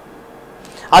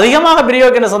 அதிகமாக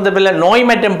பிரயோகிக்கின்ற சந்தர்ப்பத்தில் நோய்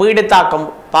மற்றும்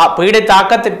பீடை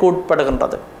தாக்கத்திற்கு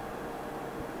உட்படுகின்றது.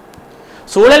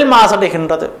 சூழல்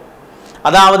மாசடைகின்றது.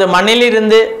 அதாவது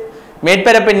மண்ணிலிருந்து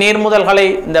மேற்பரப்பின் நீர்முதல்களை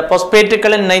இந்த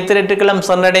பொஸ்பேட்டுகளும் நைத்திரேட்டுகளும்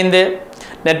சென்றடைந்து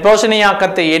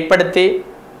நெற்போஷணியாக்கத்தை ஏற்படுத்தி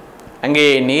அங்கே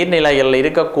நீர்நிலையில்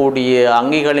இருக்கக்கூடிய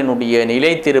அங்கிகளினுடைய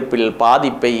நிலைத்திருப்பில்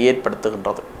பாதிப்பை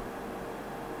ஏற்படுத்துகின்றது.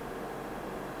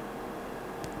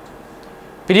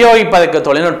 பிரயோகிப்பதற்கு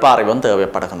தொழில்நுட்ப அறிவும்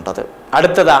தேவைப்படுகின்றது.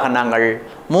 அடுத்ததாக நாங்கள்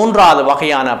மூன்றாவது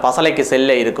வகையான பசலைக்கு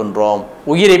செல்ல இருக்கின்றோம்,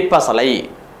 உயிரிப்பசலை.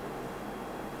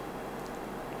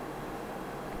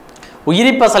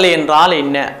 உயிரிப்பசலை என்றால்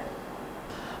என்ன?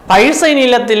 பயிர்சை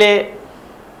நிலத்திலே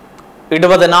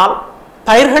இடுவதனால்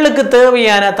பயிர்களுக்கு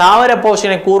தேவையான தாவர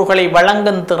போஷண கூறுகளை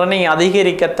வழங்கும் திறனை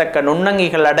அதிகரிக்கத்தக்க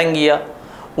நுண்ணங்கிகள் அடங்கிய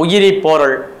உயிரி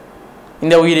பொருள்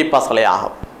இந்த உயிரிப்பசலை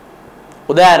ஆகும்.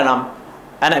 உதாரணம்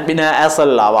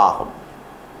ஆகும்.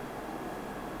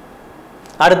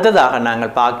 அடுத்ததாக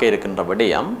நாங்கள் பார்க்க இருக்கின்ற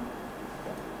விடயம்,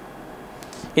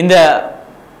 இந்த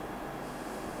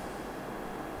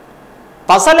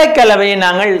பசலை கலவையை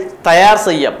நாங்கள் தயார்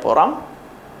செய்ய போறோம்.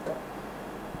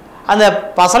 அந்த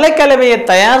பசலை கலவையை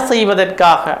தயார்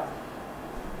செய்வதற்காக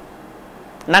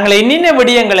நாங்கள் என்னென்ன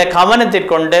விடயங்களை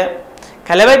கவனத்திற்கொண்டு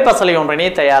கலவை பசலை ஒன்றினை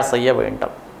தயார் செய்ய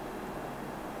வேண்டும்.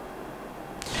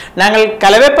 நாங்கள்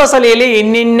கலவை பசலையிலே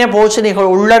என்னென்ன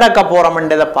போஷணிகள் உள்ளடக்க போறோம்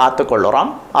என்றதை பார்த்து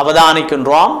கொள்ளுறோம்,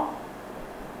 அவதானிக்கின்றோம்.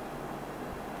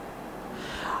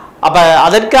 அப்ப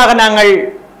அதற்காக நாங்கள்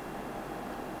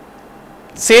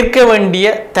சேர்க்க வேண்டிய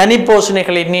தனி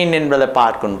போஷணிகள் என்ன என்பதை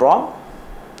பார்க்கின்றோம்.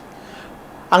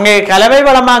 அங்கே கலவை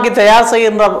வளமாக்கி தயார்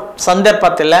செய்கின்ற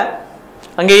சந்தர்ப்பத்தில்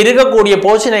அங்கே இருக்கக்கூடிய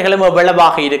போஷணைகளும்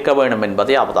எவ்வளவாக இருக்க வேண்டும்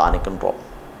என்பதை அவதானிக்கின்றோம்.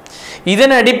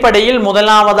 இதன் அடிப்படையில்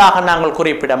முதலாவதாக நாங்கள்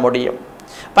குறிப்பிட முடியும்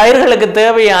பயிர்களுக்கு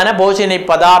தேவையான போஷணை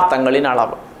பதார்த்தங்களின்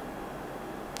அளவு.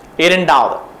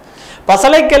 இரண்டாவது,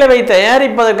 பசலை கலவை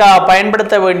தயாரிப்பதற்காக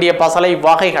பயன்படுத்த வேண்டிய பசலை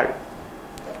வகைகள்.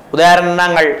 உதாரணம்,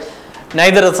 நாங்கள்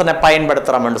நைதரசனை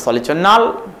பயன்படுத்துகிறோம் என்று சொல்லி சொன்னால்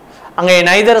அங்கே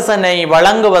நைதரசனை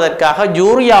வழங்குவதற்காக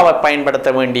யூரியாவை பயன்படுத்த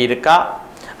வேண்டியிருக்கா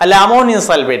அல்ல அமோனியம்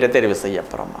சல்பேட்டை தெரிவு செய்ய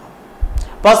போகிறோமா?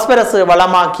 Phosphorus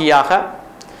வளமாக்கியாக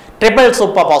triple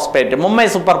super phosphate மும்மை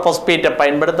super பாஸ்பேட்டை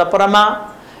பயன்படுத்த போகிறோமா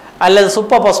அல்லது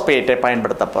சூப்பர் பாஸ்பேட்டை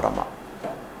பயன்படுத்த போகிறோமா?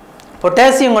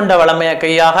 பொட்டாசியம் கொண்ட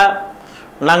வளமையாக்கியாக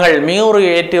நாங்கள்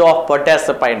மியூரேட் ஆஃப்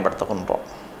பொட்டாசை பயன்படுத்துகின்றோம்.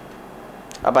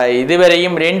 அப்போ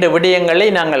இதுவரையும் 2 விடயங்களை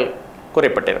நாங்கள்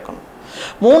குறிப்பிட்டிருக்கணும்.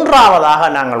 மூன்றாவதாக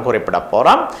நாங்கள் குறிப்பிட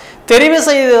போகிறோம் தெரிவு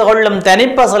செய்து கொள்ளும்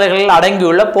தனிப்பசலைகளில்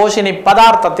அடங்கியுள்ள போஷணி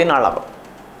பதார்த்தத்தின் அளவு.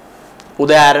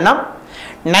 உதாரணம்,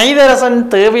 நைதரசன்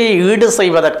தேவையை ஈடு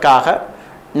செய்வதற்காக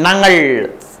நாங்கள்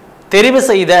தெரிவு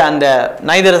செய்த அந்த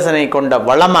நைதரசனை கொண்ட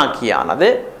வளமாக்கியானது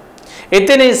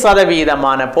எத்தனை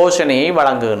சதவீதமான போஷணையை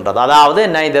வழங்குகின்றது, அதாவது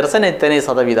நைதரசன் எத்தனை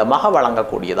சதவீதமாக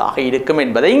வழங்கக்கூடியதாக இருக்கும்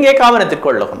என்பதை இங்கே கவனத்தில்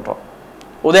கொள்ளுகின்றோம்.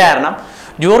 உதாரணம்,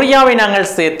 யூரியாவை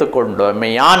நாங்கள் சேர்த்து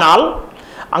கொண்டோமே ஆனால்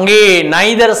அங்கே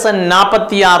நைதரசன்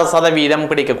 46%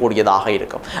 கிடைக்கக்கூடியதாக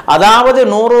இருக்கும். அதாவது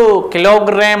 100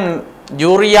 கிலோகிராம்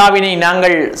யூரியாவினை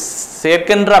நாங்கள்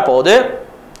சேர்க்கின்ற போது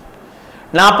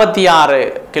 46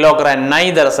 கிலோகிராம்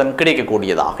நைதரசன்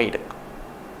கிடைக்கக்கூடியதாக இருக்கும்.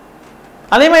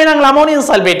 அதே மாதிரி நாங்கள் அமோனியம்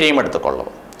சல்பேட்டையும்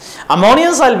எடுத்துக்கொள்வோம்.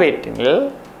 அமோனியம்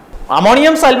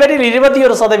சல்பேட்டில்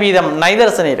 21%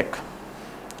 நைதரசன் இருக்கு.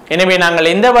 எனவே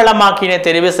நாங்கள் எந்த வளமாக்கினை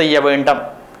தெரிவு செய்ய வேண்டும்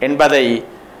என்பதை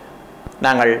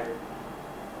நாங்கள்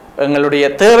எங்களுடைய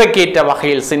தேவைக்கேற்ற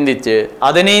வகையில் சிந்தித்து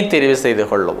அதனை தெரிவு செய்து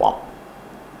கொள்ளுவோம்.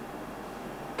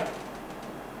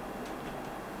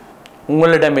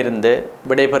 உங்களிடமிருந்து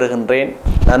விடைபெறுகின்றேன்.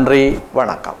 நன்றி,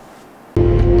 வணக்கம்.